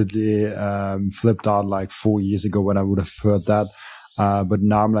completely flipped out like 4 years ago when I would have heard that. But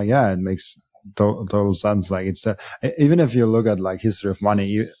now I'm like, yeah, it makes total sense. Like it's even if you look at like history of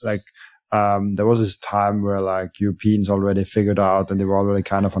money, there was this time where like Europeans already figured out, and they were already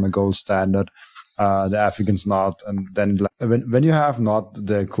kind of on a gold standard. The Africans not. And then when you have not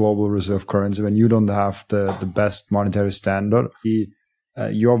the global reserve currency, when you don't have the best monetary standard,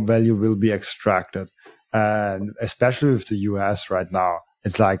 your value will be extracted. And especially with the US right now,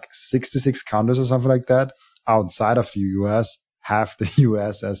 it's like 66 countries or something like that outside of the US have the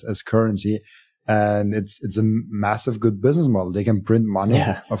US as currency. And it's a massive good business model. They can print money.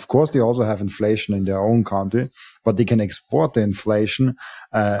 Yeah. Of course, they also have inflation in their own country, but they can export the inflation,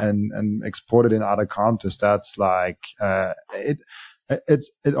 and export it in other countries. That's like,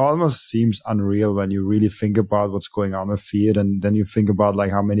 it almost seems unreal when you really think about what's going on with fiat. And then you think about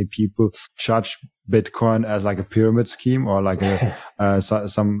like how many people judge Bitcoin as like a pyramid scheme or like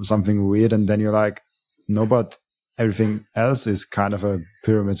something weird. And then you're like, no, but everything else is kind of a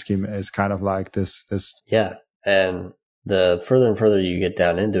pyramid scheme. Is kind of like this. Yeah. And the further and further you get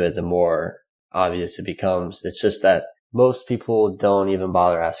down into it, the more obvious it becomes. It's just that most people don't even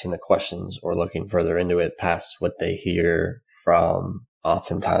bother asking the questions or looking further into it past what they hear from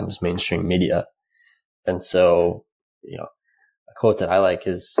oftentimes mainstream media. And so, a quote that I like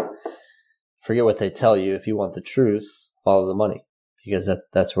is, forget what they tell you. If you want the truth, follow the money, because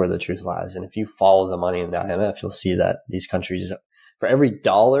that's where the truth lies. And if you follow the money in the IMF, you'll see that these countries, for every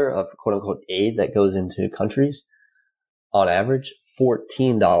dollar of quote unquote aid that goes into countries, on average,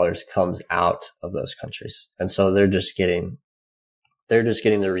 $14 comes out of those countries. And so they're just getting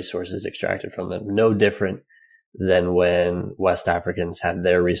their resources extracted from them. No different than when West Africans had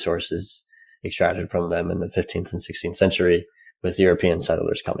their resources extracted from them in the 15th and 16th century with European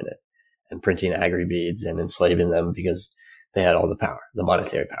settlers coming in and printing agri beads and enslaving them because they had all the power, the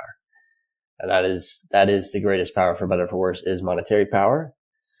monetary power. And that is the greatest power, for better or for worse, is monetary power,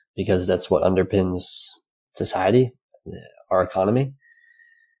 because that's what underpins society, our economy.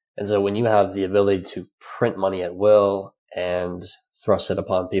 And so when you have the ability to print money at will and thrust it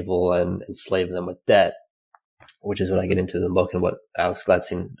upon people and enslave them with debt, which is what I get into in the book and what Alex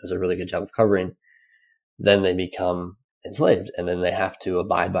Gladstein does a really good job of covering, then they become enslaved, and then they have to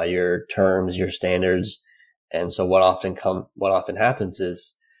abide by your terms, your standards. And so what often happens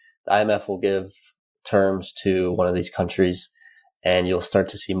is the IMF will give terms to one of these countries, and you'll start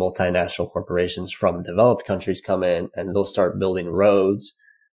to see multinational corporations from developed countries come in, and they'll start building roads.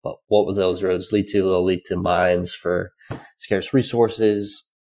 But what will those roads lead to? They'll lead to mines for scarce resources,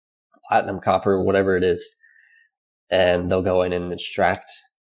 platinum, copper, whatever it is. And they'll go in and extract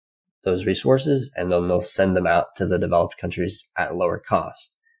those resources, and then they'll send them out to the developed countries at lower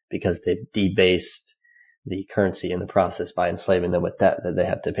cost, because they've debased the currency in the process by enslaving them with debt that they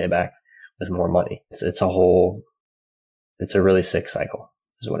have to pay back with more money. It's a really sick cycle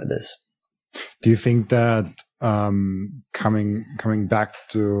is what it is. Do you think that coming back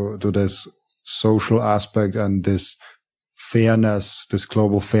to this social aspect and this fairness, this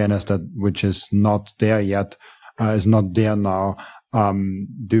global fairness which is not there yet, is not there now,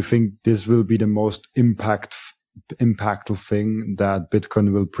 do you think this will be the most impactful thing that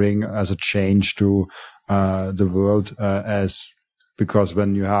Bitcoin will bring as a change to the world, because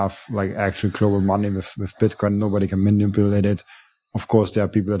when you have like actual global money with Bitcoin, nobody can manipulate it. Of course, there are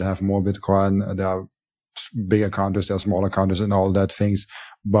people that have more Bitcoin. There are bigger countries, there are smaller countries, and all that things.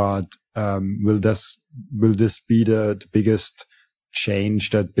 But will this be the biggest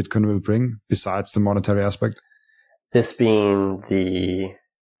change that Bitcoin will bring besides the monetary aspect? This being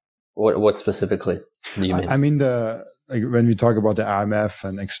what specifically do you mean? I mean when we talk about the IMF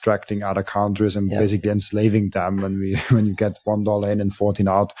and extracting other countries and basically enslaving them, when you get $1 in and 14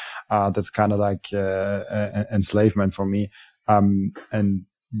 out, that's kind of like enslavement for me. And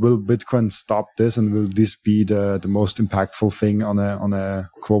will Bitcoin stop this, and will this be the most impactful thing on a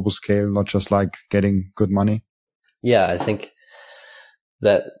global scale, not just like getting good money? Yeah, I think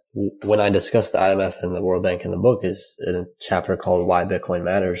that when I discuss the IMF and the World Bank in the book is in a chapter called Why Bitcoin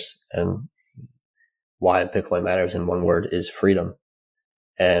Matters. And why Bitcoin matters in one word is freedom.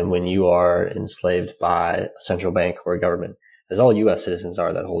 And when you are enslaved by a central bank or a government, as all U.S. citizens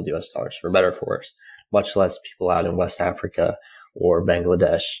are that hold U.S. dollars, for better or for worse, much less people out in West Africa or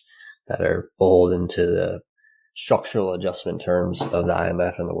Bangladesh that are beholden to the structural adjustment terms of the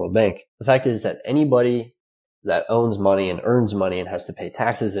IMF and the World Bank. The fact is that anybody that owns money and earns money and has to pay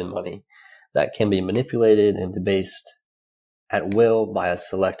taxes in money that can be manipulated and debased at will by a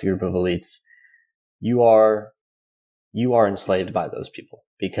select group of elites, you are enslaved by those people,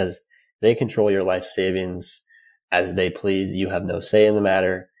 because they control your life savings as they please. You have no say in the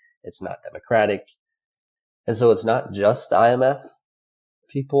matter. It's not democratic. And so it's not just the IMF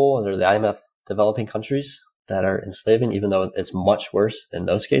people or the IMF developing countries that are enslaving, even though it's much worse in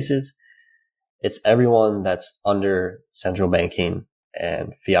those cases. It's everyone that's under central banking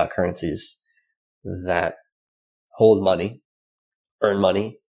and fiat currencies that hold money, earn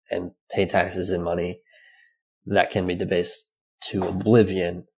money, and pay taxes in money that can be debased to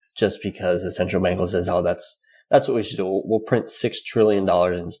oblivion just because the central bank says, oh, that's what we should do. We'll print $6 trillion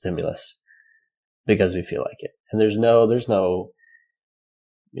in stimulus because we feel like it. And there's no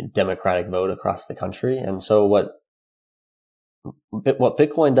democratic vote across the country. And so what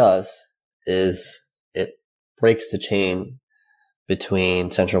Bitcoin does is it breaks the chain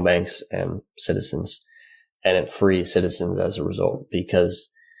between central banks and citizens, and it frees citizens as a result,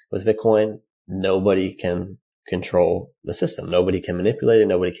 because with Bitcoin, nobody can control the system. Nobody can manipulate it.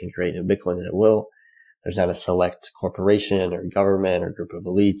 Nobody can create new Bitcoins at will. There's not a select corporation or government or group of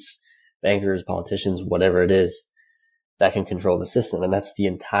elites, bankers, politicians, whatever it is, that can control the system. And that's the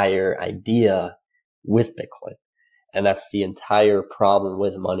entire idea with Bitcoin. And that's the entire problem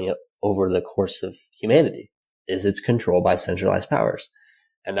with money over the course of humanity, is it's controlled by centralized powers.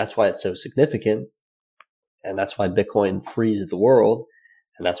 And that's why it's so significant. And that's why Bitcoin frees the world.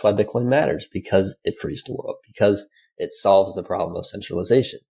 And that's why Bitcoin matters, because it frees the world, because it solves the problem of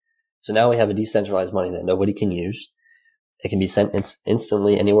centralization. So now we have a decentralized money that nobody can use. It can be sent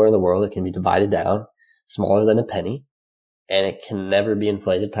instantly anywhere in the world. It can be divided down, smaller than a penny, and it can never be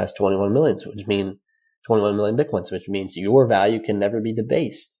inflated past 21 million, which means 21 million Bitcoins, which means your value can never be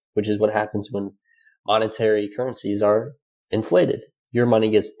debased, which is what happens when monetary currencies are inflated. Your money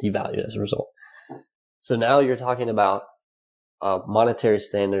gets devalued as a result. So now you're talking about a monetary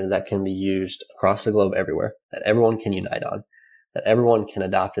standard that can be used across the globe everywhere, that everyone can unite on, that everyone can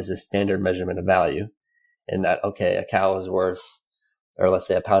adopt as a standard measurement of value. And that, okay, a cow is worth, or let's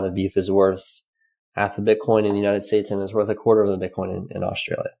say a pound of beef is worth half a Bitcoin in the United States and is worth a quarter of the Bitcoin in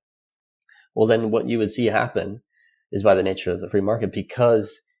Australia. Well, then what you would see happen is, by the nature of the free market,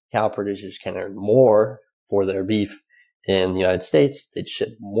 because cow producers can earn more for their beef in the United States, they'd ship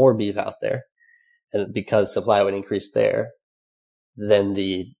more beef out there. And because supply would increase there, then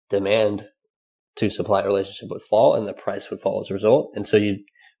the demand to supply relationship would fall and the price would fall as a result. And so you'd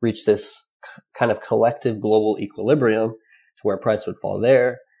reach this kind of collective global equilibrium to where price would fall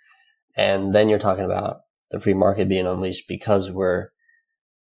there. And then you're talking about the free market being unleashed because we're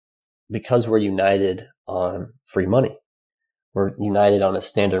united on free money. We're united on a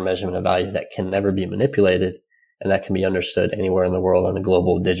standard measurement of value that can never be manipulated and that can be understood anywhere in the world on a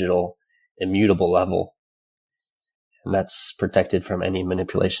global, digital, immutable level. And that's protected from any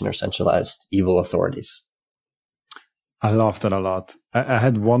manipulation or centralized evil authorities. I love that a lot. I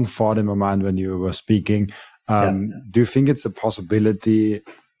had one thought in my mind when you were speaking. Do you think it's a possibility,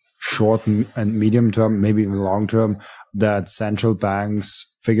 short and medium term, maybe even long term, that central banks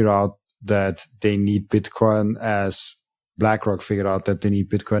figure out that they need Bitcoin, as BlackRock figured out that they need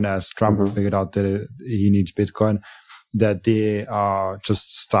Bitcoin, as Trump figured out that he needs Bitcoin, that they are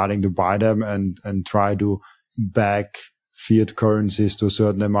just starting to buy them and try to back fiat currencies to a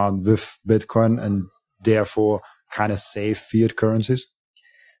certain amount with Bitcoin, and therefore kind of save fiat currencies?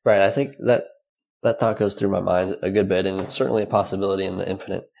 Right. I think that thought goes through my mind a good bit, and it's certainly a possibility in the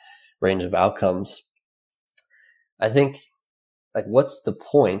infinite range of outcomes. I think, like, what's the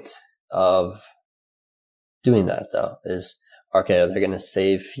point of doing that, though? Is, okay, they're going to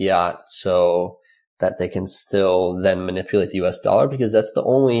save fiat so that they can still then manipulate the US dollar, because that's the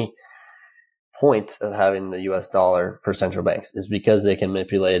only point of having the US dollar for central banks, is because they can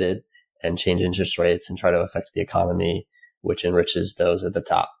manipulate it and change interest rates and try to affect the economy, which enriches those at the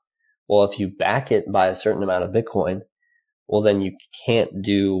top. Well, if you back it by a certain amount of Bitcoin, well, then you can't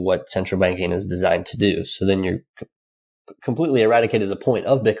do what central banking is designed to do. So then you're completely eradicated the point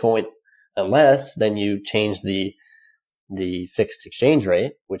of Bitcoin, unless then you change the fixed exchange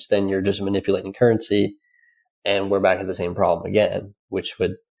rate, which then you're just manipulating currency, and we're back at the same problem again, which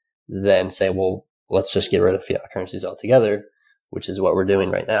would then say, well, let's just get rid of fiat currencies altogether, which is what we're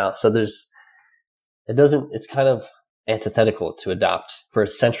doing right now. So it's kind of antithetical for a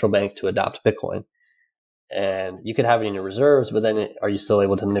central bank to adopt Bitcoin. And you could have it in your reserves, but then are you still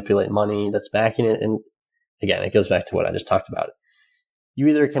able to manipulate money that's backing it? And again, it goes back to what I just talked about. You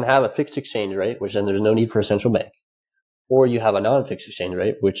either can have a fixed exchange rate, which then there's no need for a central bank, or you have a non-fixed exchange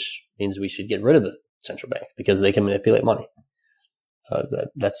rate, which means we should get rid of the central bank because they can manipulate money. So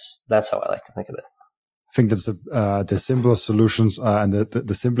that's how I like to think of it. I think that's the simplest solutions and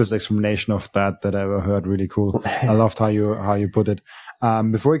the simplest explanation of that I ever heard. Really cool. I loved how you put it.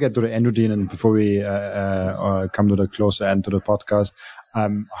 Before we get to the end routine and before we come to the closer end to the podcast,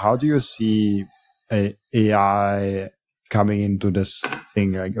 how do you see AI coming into this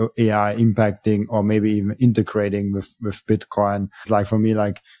thing, like AI impacting or maybe even integrating with Bitcoin? It's like, for me,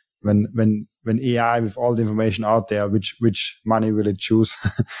 like when AI, with all the information out there, which money will it choose?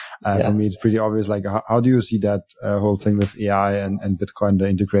 For me, it's pretty obvious. Like, how do you see that whole thing with AI and Bitcoin, the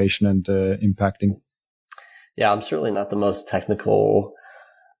integration and impacting? Yeah, I'm certainly not the most technical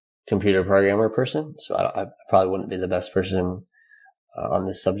computer programmer person, so I probably wouldn't be the best person on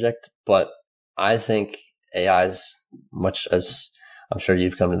this subject. But I think AI, as much as I'm sure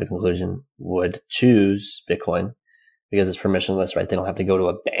you've come to the conclusion, would choose Bitcoin because it's permissionless, right? They don't have to go to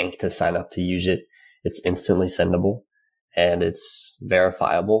a bank to sign up to use it. It's instantly sendable and it's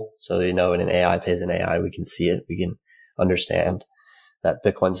verifiable. So, when an AI pays an AI, we can see it. We can understand that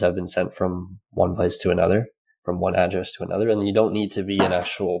Bitcoins have been sent from one place to another, from one address to another. And you don't need to be an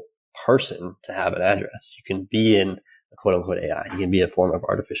actual person to have an address. You can be in a quote unquote AI. You can be a form of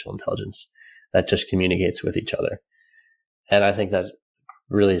artificial intelligence that just communicates with each other. And I think that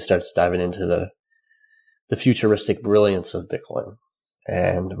really starts diving into the futuristic brilliance of Bitcoin.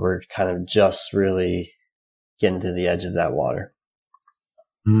 And we're kind of just really getting to the edge of that water.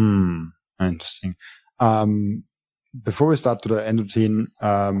 Interesting. Before we start to the end routine,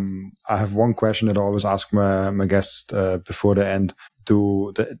 I have one question that I always ask my guests before the end.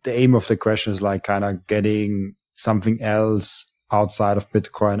 The aim of the question is like kind of getting something else outside of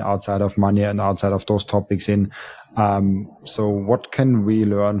Bitcoin, outside of money, and outside of those topics in. So what can we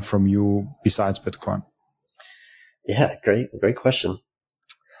learn from you besides Bitcoin? Yeah, great question.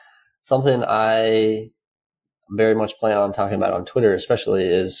 Something I very much plan on talking about on Twitter, especially,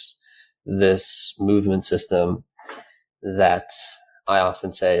 is this movement system that I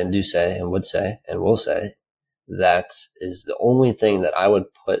often say and do say and would say and will say that is the only thing that I would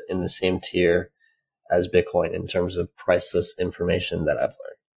put in the same tier as Bitcoin in terms of priceless information that I've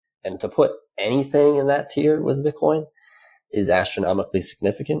learned. And to put anything in that tier with Bitcoin is astronomically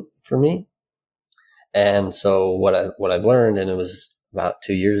significant for me. And so what I've learned, and it was about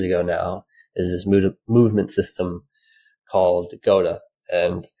 2 years ago now, is this movement system called GOTA,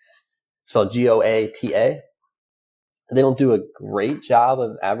 and it's spelled GOATA. They don't do a great job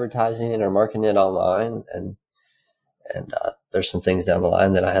of advertising it or marketing it online, and there's some things down the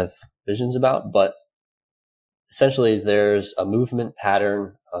line that I have visions about, but essentially there's a movement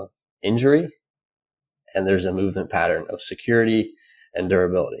pattern of injury and there's a movement pattern of security and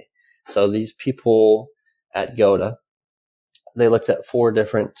durability. So these people at GOTA, they looked at 4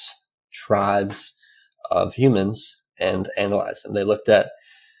 different tribes of humans and analyzed them. They looked at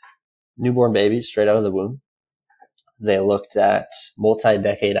newborn babies straight out of the womb. They looked at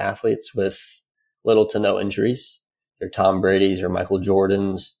multi-decade athletes with little to no injuries. They're Tom Brady's or Michael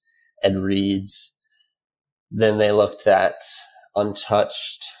Jordan's, Ed Reed's. Then they looked at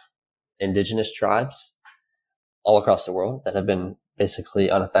untouched indigenous tribes all across the world that have been basically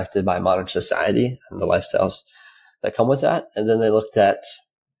unaffected by modern society and the lifestyles that come with that. And then they looked at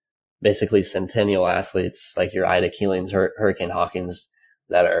basically centennial athletes like your Ida Keeling's, Hurricane Hawkins,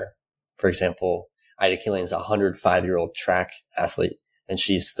 that are, for example, Ida Keeling's a 105-year-old track athlete, and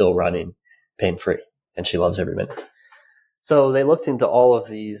she's still running pain-free, and she loves every minute. So they looked into all of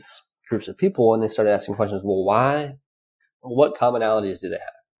these groups of people, and they started asking questions, well, why? What commonalities do they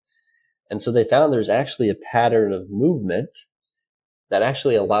have? And so they found there's actually a pattern of movement that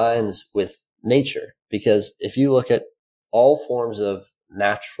actually aligns with nature. Because if you look at all forms of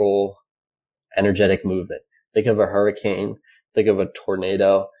natural energetic movement, think of a hurricane, think of a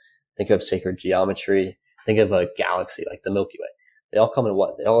tornado, think of sacred geometry, think of a galaxy like the Milky Way. They all come in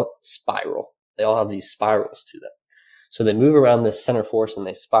what? They all spiral. They all have these spirals to them. So they move around this center force and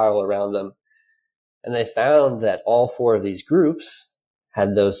they spiral around them. And they found that all 4 of these groups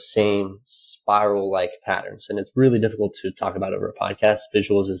had those same spiral-like patterns. And it's really difficult to talk about over a podcast.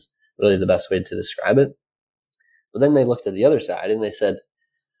 Visuals is really the best way to describe it. But then they looked at the other side and they said,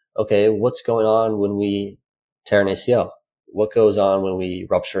 okay, what's going on when we tear an ACL? What goes on when we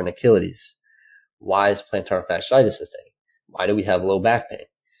rupture an Achilles? Why is plantar fasciitis a thing? Why do we have low back pain?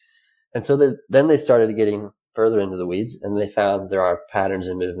 And so then they started getting further into the weeds, and they found there are patterns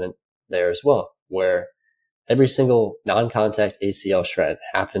in movement there as well, where every single non-contact ACL shred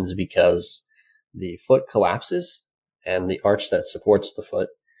happens because the foot collapses and the arch that supports the foot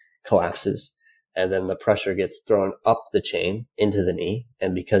collapses, and then the pressure gets thrown up the chain into the knee.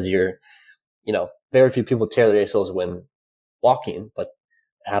 And because very few people tear their ACLs when walking, but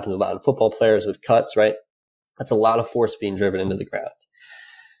it happens a lot in football players with cuts, right? That's a lot of force being driven into the ground.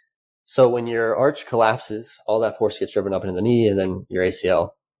 So when your arch collapses, all that force gets driven up into the knee, and then your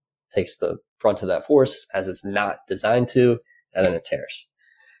ACL takes the brunt of that force as it's not designed to, and then it tears.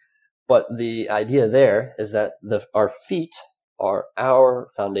 But the idea there is that our feet are our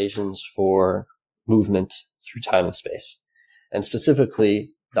foundations for movement through time and space, and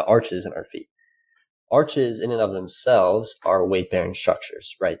specifically the arches in our feet. Arches in and of themselves are weight-bearing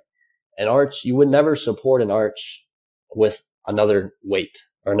structures, right? An arch, you would never support an arch with another weight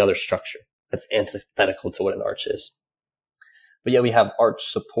or another structure. That's antithetical to what an arch is. But yet we have arch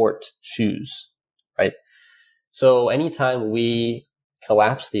support shoes, right? So anytime we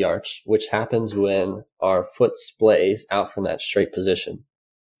collapse the arch, which happens when our foot splays out from that straight position.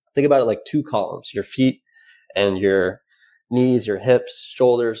 Think about it like two columns, your feet and your knees, your hips,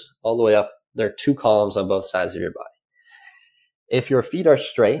 shoulders, all the way up. There are two columns on both sides of your body. If your feet are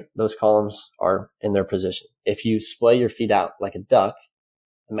straight, those columns are in their position. If you splay your feet out like a duck,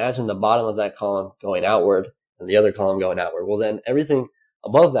 imagine the bottom of that column going outward and the other column going outward. Well, then everything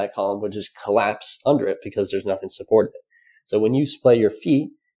above that column would just collapse under it because there's nothing supporting it. So when you splay your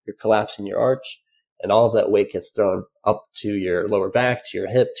feet, you're collapsing your arch, and all of that weight gets thrown up to your lower back, to your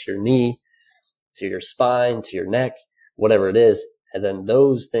hip, to your knee, to your spine, to your neck, whatever it is. And then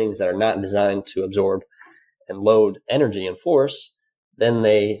those things that are not designed to absorb and load energy and force, then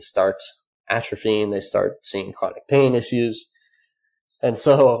they start atrophying, they start seeing chronic pain issues. And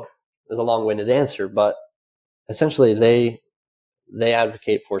so there's a long-winded answer, but essentially they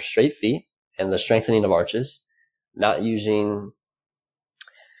advocate for straight feet and the strengthening of arches, not using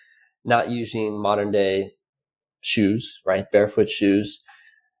modern day shoes, right? Barefoot shoes.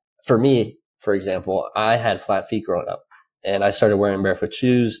 For me, for example, I had flat feet growing up and I started wearing barefoot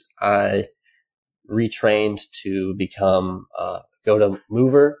shoes. I retrained to become a GOTA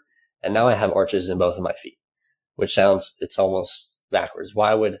mover, and now I have arches in both of my feet, which it's almost backwards.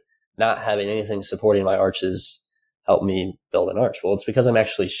 Why would not having anything supporting my arches help me build an arch? Well, it's because I'm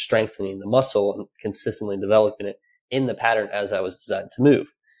actually strengthening the muscle and consistently developing it in the pattern as I was designed to move.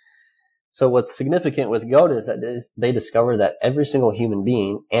 So what's significant with GOTA is that they discover that every single human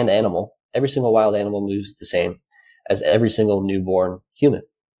being and animal, every single wild animal moves the same as every single newborn human.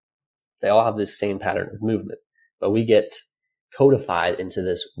 They all have this same pattern of movement, but we get codified into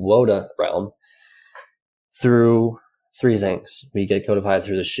this WOTA realm through three things. We get codified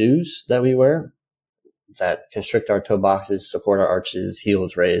through the shoes that we wear that constrict our toe boxes, support our arches,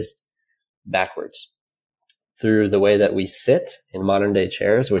 heels raised backwards. Through the way that we sit in modern day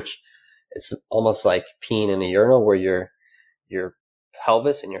chairs, which it's almost like peeing in a urinal where your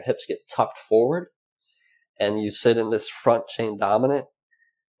pelvis and your hips get tucked forward and you sit in this front chain dominant,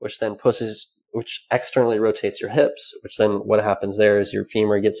 which externally rotates your hips, which then what happens there is your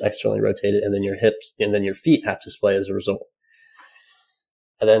femur gets externally rotated and then your hips and then your feet have to splay as a result.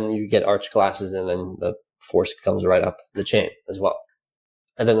 And then you get arch collapses and then the force comes right up the chain as well.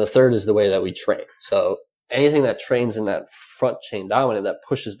 And then the third is the way that we train. So anything that trains in that front chain dominant that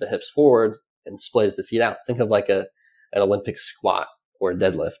pushes the hips forward and splays the feet out. Think of like an Olympic squat or a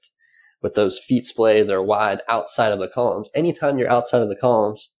deadlift. With those feet splayed, they're wide outside of the columns. Anytime you're outside of the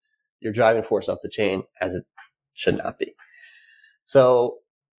columns, you're driving force up the chain as it should not be. So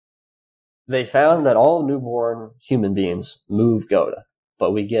they found that all newborn human beings move GOTA,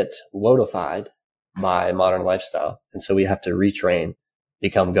 but we get WOTAfied by modern lifestyle. And so we have to retrain,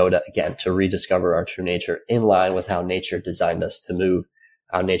 become GOTA again to rediscover our true nature in line with how nature designed us to move,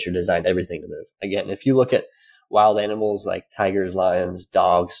 how nature designed everything to move. Again, if you look at wild animals like tigers, lions,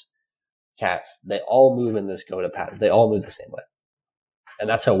 dogs, cats, they all move in this GOTA pattern. They all move the same way. And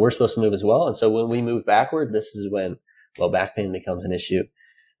that's how we're supposed to move as well. And so when we move backward, this is when low back pain becomes an issue.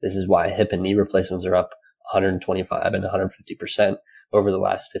 This is why hip and knee replacements are up 125 and 150% over the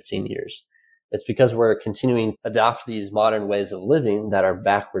last 15 years. It's because we're continuing to adopt these modern ways of living that are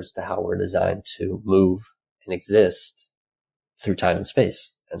backwards to how we're designed to move and exist through time and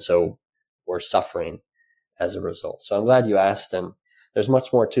space. And so we're suffering as a result. So I'm glad you asked, and there's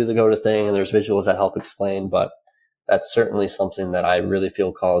much more to the GOTA thing, and there's visuals that help explain, but that's certainly something that I really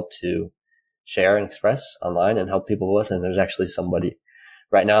feel called to share and express online and help people with. And there's actually somebody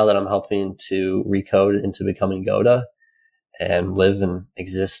right now that I'm helping to recode into becoming GOTA and live and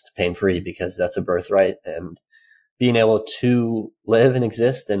exist pain-free, because that's a birthright. And being able to live and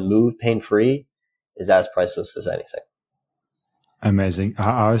exist and move pain-free is as priceless as anything. Amazing.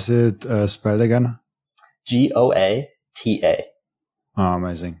 How is it spelled again? GOATA. Oh,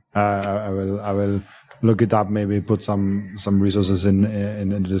 amazing. I will look it up, maybe put some resources in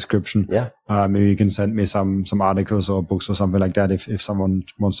the description. Yeah. Maybe you can send me some articles or books or something like that if someone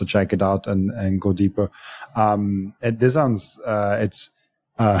wants to check it out and go deeper. This sounds, I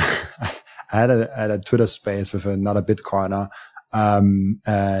had a Twitter space with another Bitcoiner,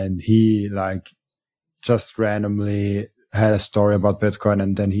 and he just randomly had a story about Bitcoin,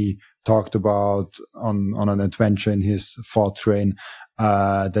 and then he talked about on an adventure in his Ford train,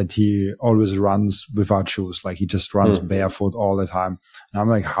 that he always runs without shoes. Like he just runs barefoot all the time. And I'm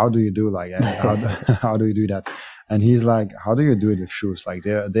like, how do you do how do you do that? And he's like, how do you do it with shoes? Like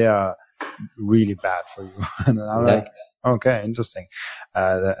they are really bad for you. And I'm like, okay, interesting.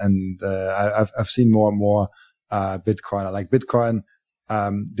 I've seen more and more, Bitcoin. Like Bitcoin,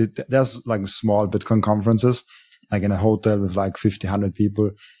 there's like small Bitcoin conferences. like in a hotel with like 50, 100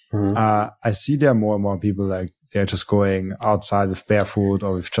 people. I see there are more and more people like they're just going outside with barefoot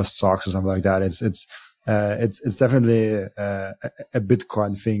or with just socks or something like that. It's definitely a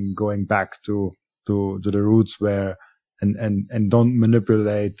Bitcoin thing, going back to the roots where and don't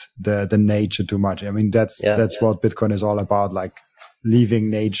manipulate the nature too much. I mean, that's what Bitcoin is all about, like leaving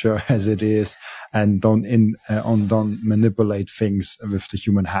nature as it is, and don't manipulate things with the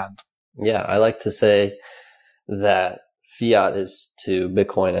human hand. Yeah, I like to say that Fiat is to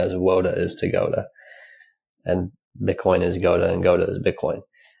Bitcoin as WOTA is to GOTA. And Bitcoin is GOTA and GOTA is Bitcoin.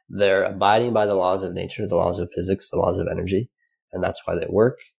 They're abiding by the laws of nature, the laws of physics, the laws of energy. And that's why they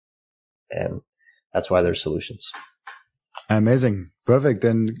work. And that's why they're solutions. Amazing. Perfect.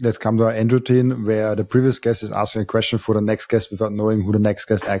 Then let's come to our end routine, where the previous guest is asking a question for the next guest without knowing who the next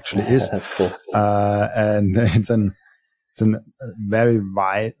guest actually is. That's cool. And it's a very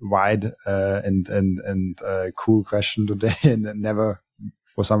wide and cool question today, and never,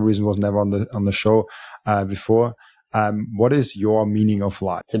 for some reason, was never on the show before. What is your meaning of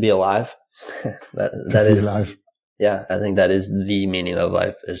life? To be alive. that is alive. Yeah, I think that is the meaning of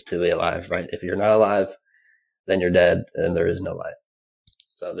life, is to be alive, right? If you're not alive, then you're dead, and there is no life.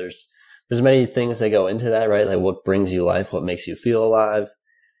 So there's many things that go into that, right? Like what brings you life, what makes you feel alive,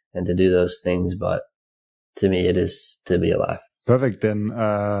 and to do those things. But to me, it is to be alive. Perfect. Then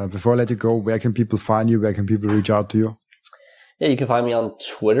before I let you go, where can people find you? Where can people reach out to you? Yeah, you can find me on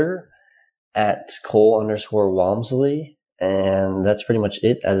Twitter at Cole_Walmsley, and that's pretty much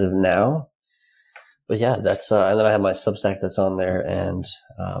it as of now. But yeah, that's and then I have my Substack that's on there, and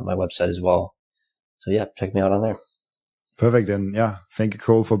my website as well. So yeah, check me out on there. Perfect. And yeah, thank you,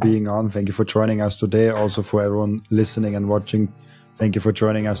 Cole, for being on. Thank you for joining us today. Also for everyone listening and watching, thank you for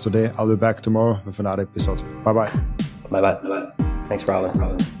joining us today. I'll be back tomorrow with another episode. Bye-bye. Bye-bye. Thanks,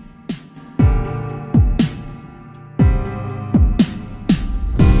 Robin.